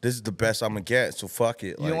 this is the best I'm gonna get. So fuck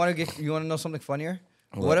it. You want to know something funnier?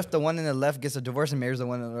 What if the one in the left gets a divorce and marries the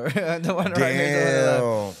one on the right? The one on the right marries the one on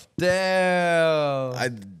the left. Damn.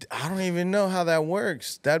 I don't even know how that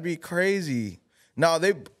works. That'd be crazy. No,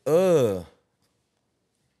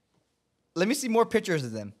 Let me see more pictures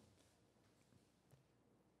of them.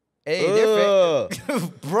 Hey, they're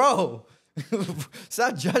fake. Bro.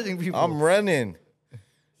 Stop judging people. I'm running.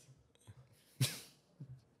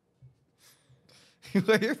 You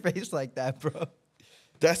wear your face like that, bro.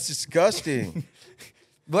 That's disgusting.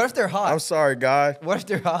 What if they're hot? I'm sorry, guy. What if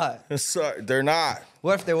they're hot? Sorry, they're not.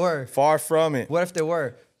 What if they were? Far from it. What if they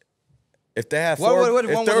were? If they have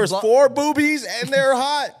if there was 4 boobies and they're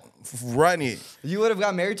hot, run it. You would have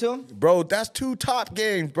got married to him? Bro, that's 2 top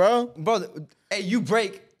games, bro. Bro, hey, you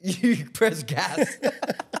brake. You press gas.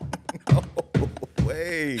 No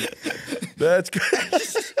way. That's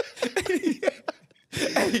crazy.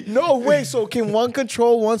 No way. So can one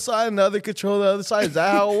control one side and the other control the other side? Is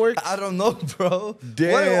that how it works? I don't know, bro.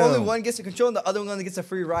 Damn. What if only one gets to control and the other one gets a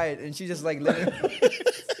free ride and she just like let it.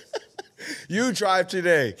 You drive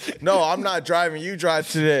today. No, I'm not driving. You drive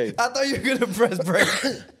today. I thought you were gonna press brake.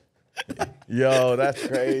 Yo, that's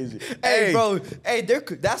crazy. Hey, bro. Hey,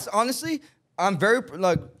 that's honestly. I'm very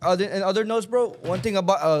like in other notes, bro. One thing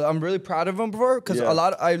about I'm really proud of them, bro, because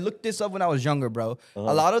I looked this up when I was younger, bro.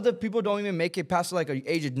 A lot of the people don't even make it past like an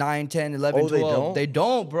age of 9, 10, 11, 12. They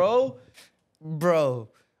don't, bro. Bro,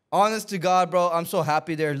 honest to God, bro, I'm so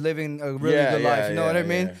happy they're living a really good life. You know what I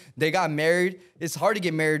mean? Yeah. They got married. It's hard to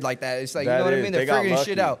get married like that. It's like, you know what I mean? They're figuring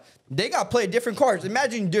shit out. They got to play different cards.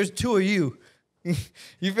 Imagine there's 2 of you.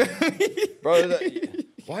 You feel me? Bro,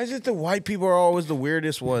 why is it the white people are always the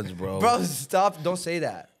weirdest ones, bro? Bro, stop. Don't say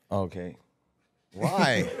that. Okay.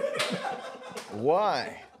 Why?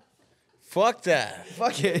 Why? Fuck that.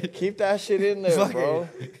 Fuck it. Keep that shit in there, Fuck bro.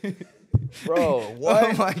 it. Bro, what?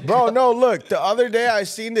 Oh my bro, God. no, look. The other day I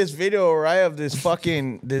seen this video, right, of this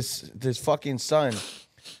fucking fucking son.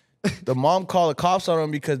 The mom called the cops on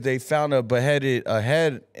him because they found a head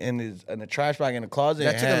in the trash bag in the closet.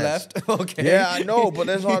 That to the left? Okay. Yeah, I know, but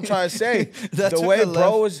that's what I'm trying to say. That the to way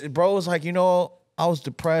the bro was like, you know, I was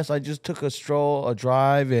depressed. I just took a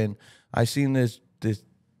drive, and I seen this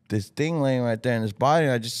thing laying right there in his body,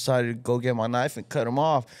 and I just decided to go get my knife and cut him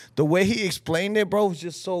off. The way he explained it, bro, was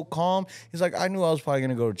just so calm. He's like, I knew I was probably going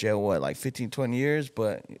to go to jail, like 15, 20 years,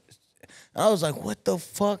 but I was like, what the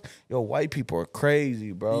fuck? Yo, white people are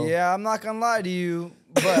crazy, bro. Yeah, I'm not going to lie to you,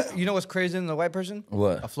 but you know what's crazy in the white person?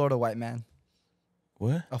 What? A Florida white man.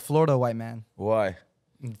 What? A Florida white man. Why?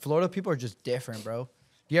 Florida people are just different, bro.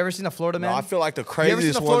 You ever seen a Florida man? No, I feel like the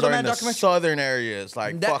craziest ones are in the southern areas.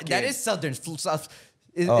 Like that is southern.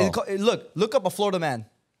 Look up a Florida man.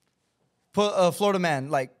 Put a Florida man.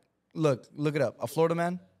 Like, look it up. A Florida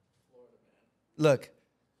man. Look.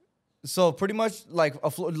 So pretty much like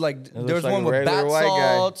there's one with bath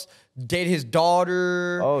salts, date his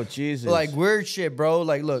daughter. Oh Jesus! Like weird shit, bro.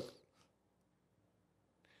 Like look.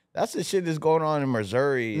 That's the shit that's going on in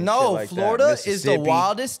Missouri. And no, shit like Florida is the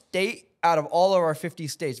wildest state out of all of our 50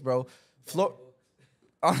 states, bro.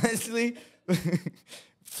 Honestly,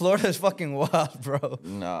 Florida is fucking wild, bro.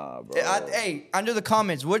 Nah, bro. Hey, under the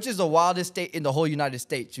comments, which is the wildest state in the whole United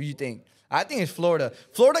States? Who you think? I think it's Florida.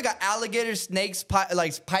 Florida got alligators, snakes,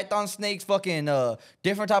 like python snakes, fucking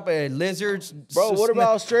different type of lizards. Bro, what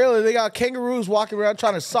about Australia? They got kangaroos walking around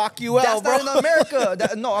trying to sock you out, bro. That's not in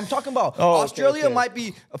America. No, I'm talking about Australia. Okay. Might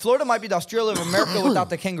be Florida. Might be the Australia of America without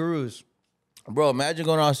the kangaroos. Bro, imagine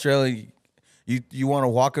going to Australia. You want to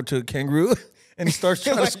walk up to a kangaroo and he starts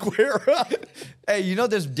trying to square up. Hey, you know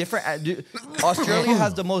there's different. Australia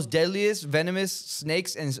has the most deadliest venomous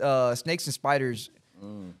snakes and spiders.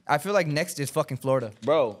 I feel like next is fucking Florida.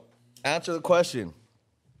 Bro, answer the question.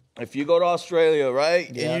 If you go to Australia, right,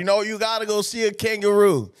 and you know you got to go see a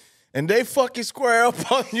kangaroo, and they fucking square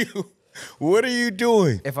up on you, what are you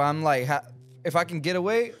doing? If I'm like, if I can get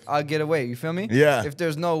away, I'll get away. You feel me? Yeah. If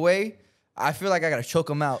there's no way, I feel like I gotta choke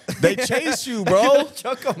them out. They chase you, bro.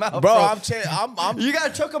 Choke them out, bro. I'm you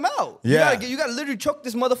gotta choke him out. Yeah. You gotta literally choke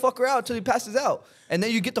this motherfucker out until he passes out, and then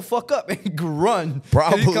you get the fuck up and run.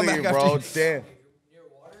 Probably, bro. Damn.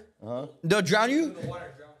 They'll drown you,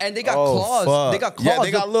 and they got claws. Fuck. They got claws. Yeah,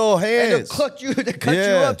 they got little hands. And they'll cut you. They cut you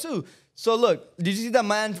up too. So look, did you see that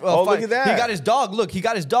man? Look at that. He got his dog. Look, he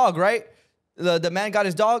got his dog. Right. The man got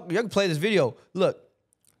his dog. You can play this video. Look,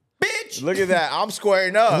 bitch. Look at that. I'm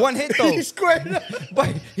squaring up. One hit though. He's squaring up. But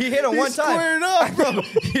he hit him one time. Squaring up, bro.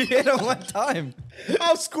 He hit him one time.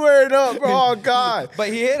 I'm squaring up, bro. Oh God. But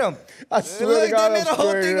he hit him. I swear to God, they made a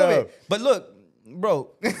whole thing of it. But look,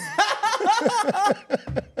 bro.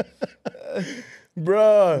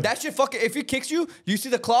 Bruh. That shit fucking, if he kicks you, you see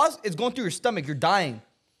the claws, it's going through your stomach. You're dying.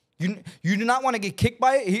 You do not want to get kicked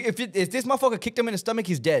by it. If this motherfucker kicked him in the stomach,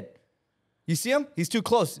 he's dead. You see him? He's too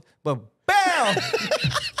close. But bam!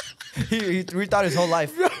 he rethought his whole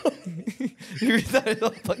life. He rethought his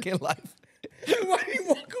whole fucking life. Why did he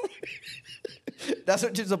walk away? That's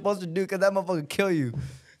what you're supposed to do, because that motherfucker kill you.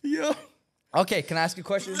 Yo. Okay, can I ask you a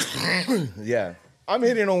question? Yeah. I'm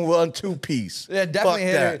hitting on 1-2 piece. Yeah, definitely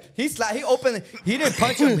hit it. He didn't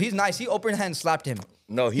punch him. He's nice. He opened hand and slapped him.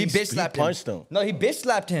 No, he bitch slapped him. Punched him. No, he bitch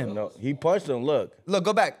slapped him. No, he punched him. Look. Look,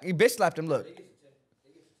 go back. He bitch slapped him. Look.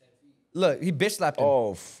 Look, he bitch slapped him.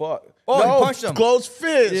 Oh, fuck. Oh, no, he punched him. Close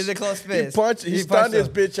fist. He's a close fist. He stunned his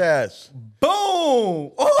bitch ass.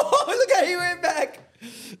 Boom! Oh, look how he went back.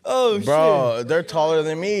 Oh, shit. Bro, they're taller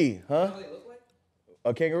than me. Huh?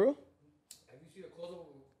 A kangaroo?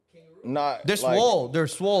 Not they're swole. They're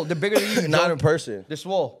swole. They're bigger than you. Not in person. They're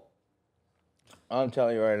swole. I'm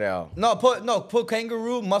telling you right now. Put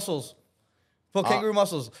kangaroo muscles. Put kangaroo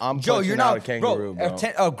muscles. I'm Joe, you're not a kangaroo,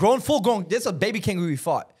 bro. Full grown. This is a baby kangaroo he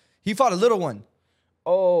fought. He fought a little one.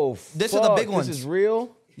 Oh, this is the big one. This is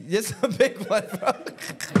real? This is a big one, bro.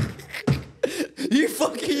 You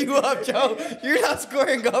fucking you up, Joe. You're not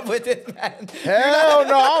squaring up with it, man. Hell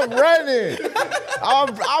no, I'm running.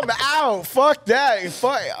 I'm out. Fuck that.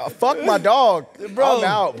 Fuck my dog. Bro, I'm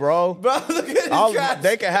out, bro. Bro, look at his traps.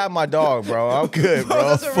 They can have my dog, bro. I'm good,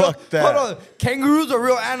 bro. Fuck that. Hold on. Kangaroos are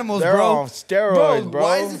real animals, They're bro. on steroids, bro.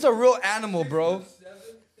 Why is this a real animal, bro?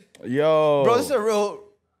 Yo. Bro, this is a real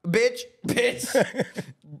bitch.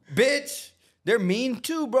 Bitch. They're mean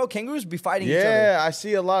too, bro. Kangaroos be fighting each other. Yeah, I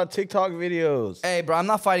see a lot of TikTok videos. Hey, bro, I'm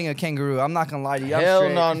not fighting a kangaroo. I'm not gonna lie to you. Hell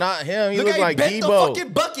no, not him. He looks like Debo. Look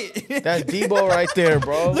at the fucking bucket. That's Debo right there,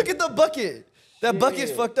 bro. Look at the bucket. That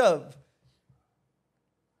bucket's fucked up.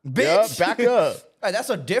 Bitch. Yep, back up. Right, that's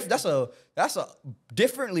a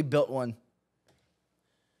differently built one.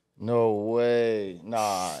 No way.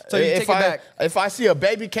 Nah. So you take it back. If I see a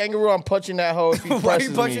baby kangaroo, I'm punching that hoe if he presses Why are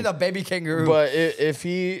you punching me. the baby kangaroo? But if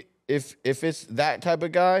it's that type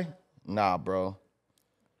of guy, nah, bro.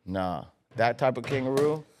 Nah. That type of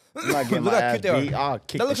kangaroo, I'm not getting my ass beat. I'll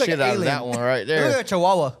kick the shit out of that one right there. Look at a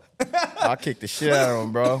chihuahua. I'll kick the shit out of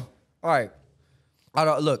him, bro. All right.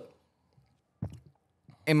 Look.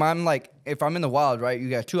 If I'm in the wild, right, you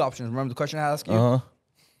got two options. Remember the question I asked you? Uh-huh.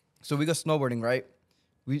 So we go snowboarding, right?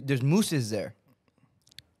 There's mooses there.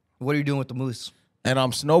 What are you doing with the moose? And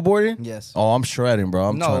I'm snowboarding? Yes. Oh, I'm shredding,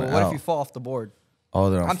 bro. What if you fall off the board? Oh,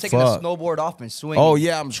 then I'm taking a snowboard off and swinging. Oh,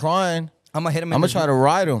 yeah, I'm trying. I'm going to hit him. I'm going to try to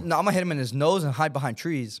ride him. No, I'm going to hit him in his nose and hide behind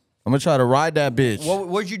trees. I'm going to try to ride that bitch.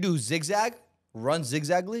 What'd you do? Zigzag? Run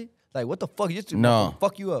zigzagly? Like, what the fuck? You just No.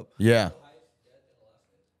 Fuck you up. Yeah.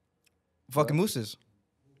 Fucking mooses.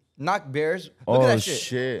 Not bears. Look at that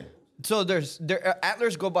shit. So their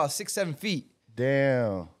antlers go about 6-7 feet.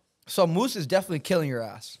 Damn. So moose is definitely killing your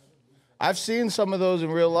ass. I've seen some of those in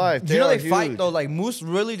real life. They fight though. Like moose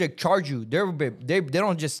really they charge you. They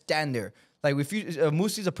don't just stand there. Like if a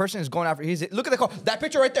moose sees a person is going after. Look at the car. That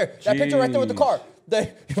picture right there. That picture right there with the car.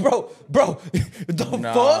 Bro.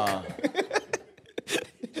 Fuck.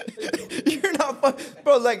 You're not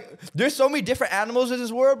bro. Like there's so many different animals in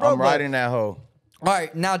this world, bro. I'm riding that hoe. All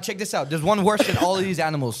right, now check this out. There's one worse than all of these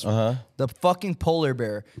animals. The fucking polar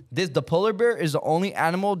bear. The polar bear is the only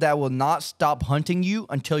animal that will not stop hunting you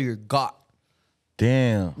until you're got.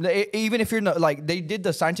 Damn. Even if you're not, like, they did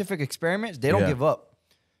the scientific experiments, they don't give up.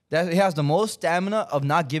 He has the most stamina of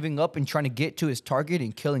not giving up and trying to get to his target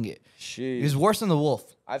and killing it. Jeez. He's worse than the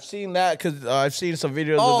wolf. I've seen that because I've seen some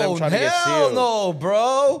videos of them trying to get sealed. No,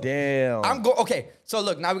 bro. Damn. Okay, so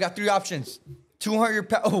look, now we got 3 options. 200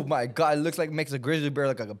 pounds. Oh my God, it looks like it makes a grizzly bear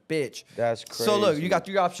look like a bitch. That's crazy. So look, you got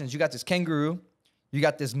 3 options. You got this kangaroo, you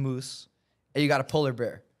got this moose, and you got a polar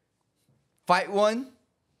bear. Fight one,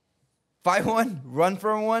 run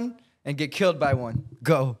from one, and get killed by one.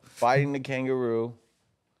 Go. Fighting the kangaroo,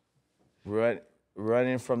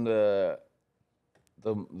 running from the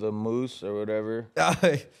moose or whatever,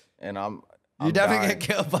 and you definitely get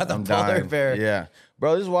killed by the polar bear. Yeah.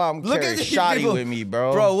 Bro, this is why I'm carrying shotty with me,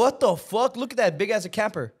 bro. Bro, what the fuck? Look at that big ass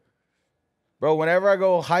camper. Bro, whenever I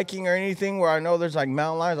go hiking or anything where I know there's like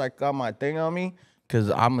mountain lions, I got my thing on me because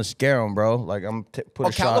I'm going to scare them, bro. Like I'm put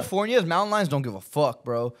a shot. California's mountain lions don't give a fuck,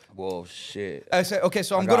 bro. Whoa, shit. Okay,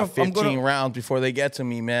 so I'm going to 15 rounds before they get to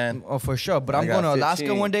me, man. Oh, for sure. But I'm going to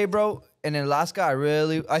Alaska one day, bro. And in Alaska,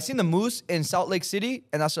 I seen the moose in Salt Lake City,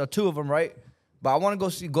 and I saw 2 of them, right? But I want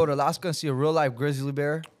to go to Alaska and see a real life grizzly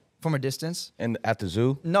bear from a distance. And at the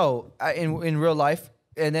zoo? No, in real life.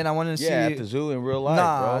 And then I want to see. Yeah, at the zoo in real life,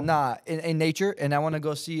 bro. Nah, in nature. And I want to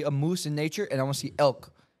go see a moose in nature, and I want to see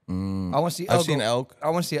elk. I want to see elk. I've seen elk. I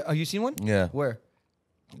want to see. Have you seen one? Yeah. Where?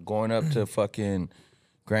 Going up to fucking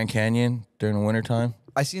Grand Canyon during the wintertime.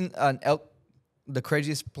 I seen an elk, the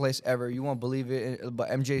craziest place ever. You won't believe it, but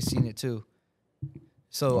MJ's seen it too.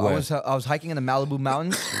 So I was hiking in the Malibu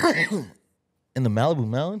Mountains. In the Malibu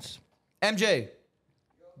Mountains? MJ,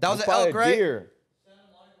 that was an elk, right? Deer.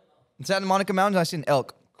 In Santa Monica Mountains, I seen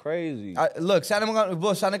elk. Crazy. Look, Santa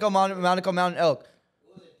Monica Mountain elk.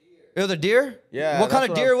 It was a deer? Yeah. What kind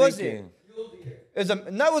of deer was it? Mule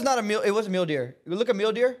deer. No, it was not a mule. It was a mule deer. You look at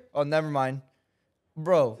mule deer? Oh, never mind.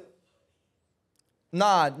 Bro.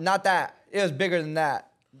 Nah, not that. It was bigger than that.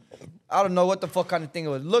 I don't know what the fuck kind of thing it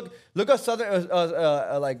was. Look at southern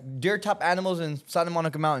like deer top animals in Santa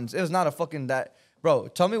Monica Mountains. It was not a fucking that. Bro,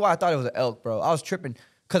 tell me why I thought it was an elk, bro. I was tripping.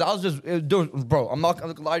 Cause I was just, bro, I'm not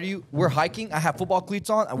gonna lie to you. We're hiking. I have football cleats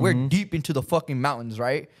on, and we're deep into the fucking mountains,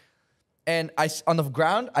 right? And on the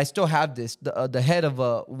ground, I still have the head of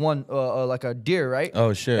like a deer, right?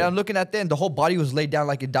 Oh shit! And I'm looking at that, and the whole body was laid down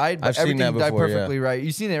like it died, but I've seen that everything before, died perfectly, right?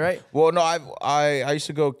 You seen it, right? Well, no, I used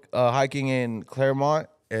to go hiking in Claremont,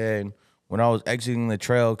 and when I was exiting the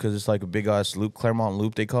trail, because it's like a big ass loop, Claremont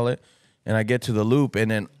Loop they call it, and I get to the loop, and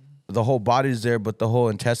then the whole body's there, but the whole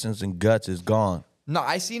intestines and guts is gone. No,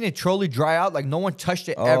 I seen it truly dry out. Like no one touched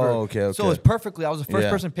it ever. Oh, okay. So it was perfectly. I was the first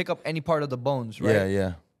person to pick up any part of the bones, right?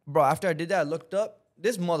 Yeah. Bro, after I did that, I looked up.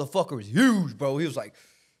 This motherfucker was huge, bro. He was like,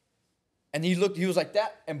 and he was like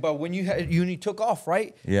that. But when he took off,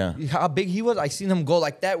 right? Yeah. How big he was, I seen him go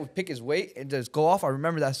like that, would pick his weight and just go off. I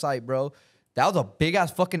remember that sight, bro. That was a big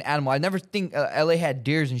ass fucking animal. I never think LA had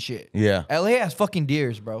deers and shit. Yeah. LA has fucking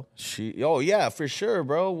deers, bro. Oh yeah, for sure,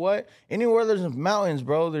 bro. What? Anywhere there's mountains,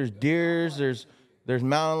 bro. There's deers. There's There's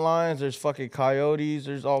mountain lions. There's fucking coyotes.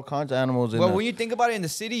 There's all kinds of animals. Well, when you think about it in the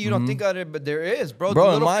city, you don't think about it, but there is, bro. Bro,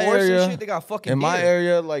 the little in my forests area, and shit, they got fucking in deer. my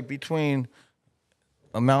area, like between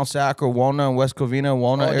Mount Sac or Walnut and West Covina,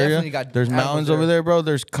 Walnut area, there's mountains over there, bro.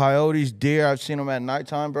 There's coyotes, deer. I've seen them at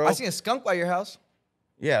nighttime, bro. I seen a skunk by your house.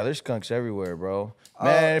 Yeah, there's skunks everywhere, bro.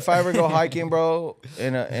 Man, if I ever go hiking, bro,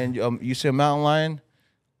 and you see a mountain lion,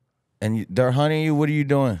 and they're hunting you, what are you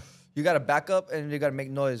doing? You gotta back up and you gotta make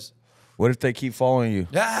noise. What if they keep following you?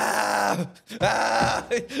 I'm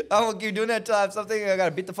gonna keep doing that until I have something. I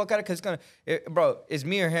gotta beat the fuck out of it because bro, it's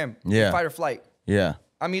me or him. Yeah. Fight or flight. Yeah.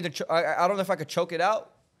 I'm either. I don't know if I could choke it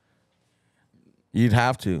out. You'd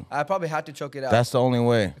have to. I probably have to choke it out. That's the only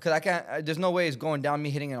way. Because I can't. There's no way it's going down me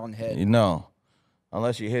hitting it on the head. You know,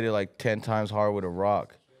 unless you hit it like 10 times hard with a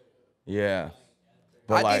rock. Yeah.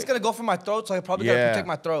 But I think it's gonna go for my throat, so I probably gotta protect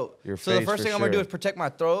my throat. So the first thing I'm gonna do is protect my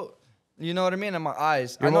throat. You know what I mean? And my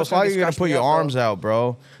eyes. You're most likely gonna put your arms out,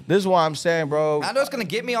 bro. This is why I'm saying, bro. I know it's gonna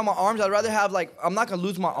get me on my arms. I'd rather have I'm not gonna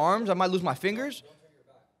lose my arms. I might lose my fingers.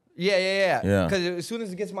 Yeah. Because as soon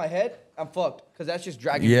as it gets my head, I'm fucked. Because that's just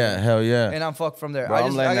dragging me. Yeah, hell yeah. And I'm fucked from there. Bro, I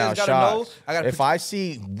just gotta know. If I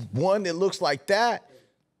see one that looks like that.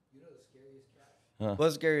 What's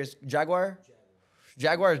the scariest? Jaguar?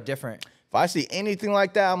 Jaguar is different. If I see anything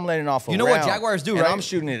like that, I'm letting off a round. You know what Jaguars do, and right? I'm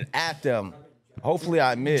shooting it at them. Hopefully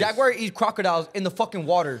I miss. Jaguar eats crocodiles in the fucking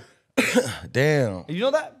water. Damn. You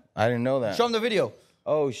know that? I didn't know that. Show them the video.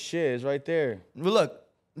 Oh, shit. It's right there. Well, look,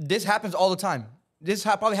 this happens all the time. This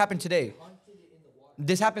probably happened today.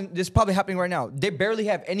 This is probably happening right now. They barely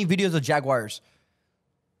have any videos of jaguars.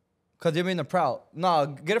 Because they're in the proud. No,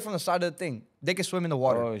 get it from the side of the thing. They can swim in the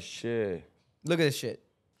water. Oh, shit. Look at this shit.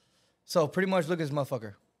 So pretty much look at this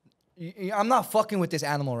motherfucker. I'm not fucking with this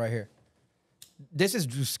animal right here. This is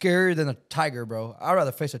scarier than a tiger, bro. I'd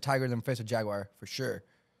rather face a tiger than face a jaguar, for sure.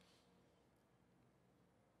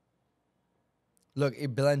 Look,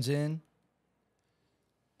 it blends in.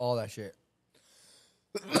 All that shit.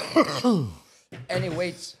 And it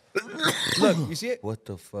waits. Look, you see it? What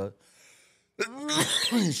the fuck?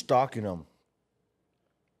 He's stalking him.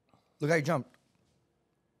 Look how he jumped.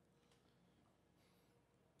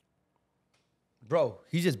 Bro,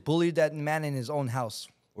 he just bullied that man in his own house.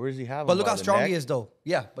 Where does he have him? But look how strong he is, though.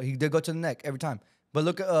 Yeah, but he did go to the neck every time. But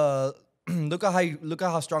look at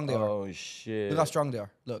how strong they are. Oh shit! Look how strong they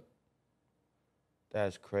are. Look.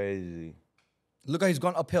 That's crazy. Look how he's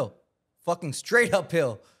going uphill, fucking straight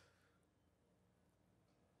uphill.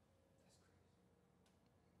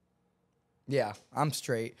 Yeah, I'm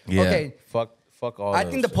straight. Yeah. Okay. Fuck all. I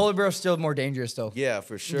think the polar bear is still more dangerous, though. Yeah,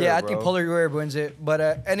 for sure. Yeah, I think polar bear wins it.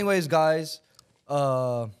 But anyways, guys.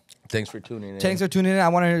 Thanks for tuning in. Thanks for tuning in. I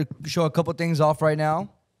want to show a couple things off right now.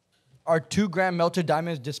 Our 2-gram melted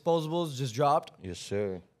diamonds disposables just dropped. Yes,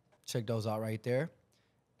 sir. Check those out right there.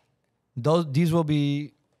 These will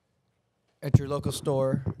be at your local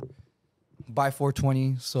store by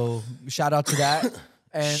 420. So shout out to that.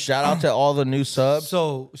 And shout out to all the new subs.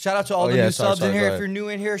 So shout out to all the new subs in here. If you're new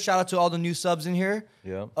in here, shout out to all the new subs in here.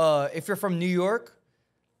 Yeah. If you're from New York,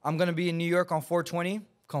 I'm gonna be in New York on 420.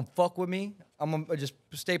 Come fuck with me. I'm gonna just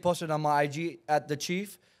stay posted on my IG at the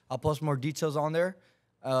Chief. I'll post more details on there.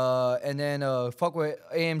 And then fuck with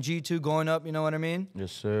AMG too going up. You know what I mean?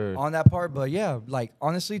 Yes, sir. On that part, but yeah, like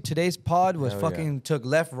honestly, today's pod was took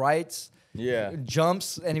left, rights,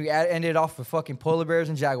 jumps, and we ended off with fucking polar bears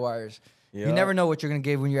and jaguars. Yep. You never know what you're gonna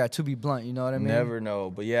get when you're at To Be Blunt. You know what I mean? Never know.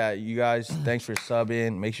 But yeah, you guys, thanks for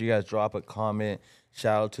subbing. Make sure you guys drop a comment.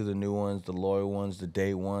 Shout out to the new ones, the loyal ones, the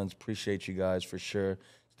day ones. Appreciate you guys for sure.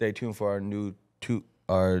 Stay tuned for our new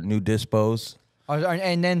dispos.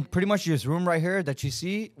 And then pretty much this room right here that you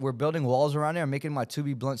see, we're building walls around it. I'm making my To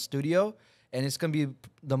Be Blunt studio, and it's gonna be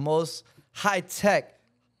the most high tech,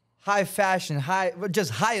 high fashion, just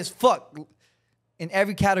high as fuck in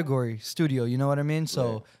every category studio. You know what I mean?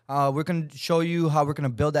 So we're gonna show you how we're gonna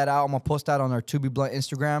build that out. I'm gonna post that on our To Be Blunt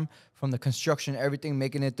Instagram from the construction, everything,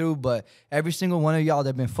 making it through. But every single one of y'all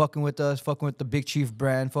that been fucking with us, fucking with the Big Chief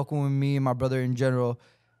brand, fucking with me and my brother in general,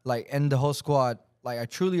 like, and the whole squad. Like, I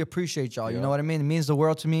truly appreciate y'all. You know what I mean? It means the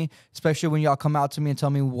world to me, especially when y'all come out to me and tell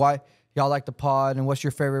me why y'all like the pod and what's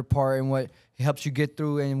your favorite part and what helps you get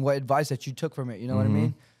through and what advice that you took from it. You know what I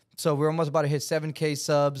mean? So we're almost about to hit 7K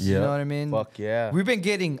subs. You know what I mean? Fuck yeah. We've been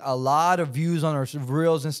getting a lot of views on our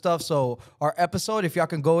reels and stuff. So our episode, if y'all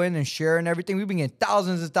can go in and share and everything, we've been getting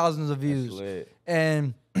thousands and thousands of views. That's lit.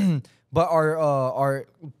 And but our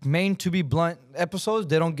main To Be Blunt episodes,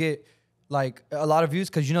 they don't get like a lot of views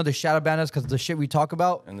because you know they shadow ban us because the shit we talk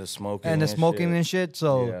about and the smoking and shit.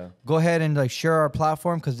 So go ahead and like share our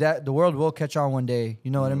platform because the world will catch on one day.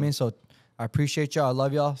 You know what I mean? So I appreciate y'all. I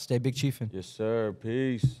love y'all. Stay big chiefin'. Yes, sir.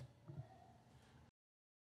 Peace.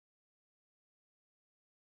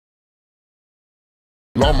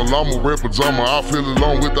 Llama, red pajama, I feel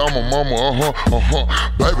alone with my mama,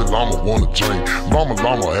 Baby llama wanna drink, llama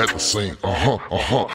at the sink,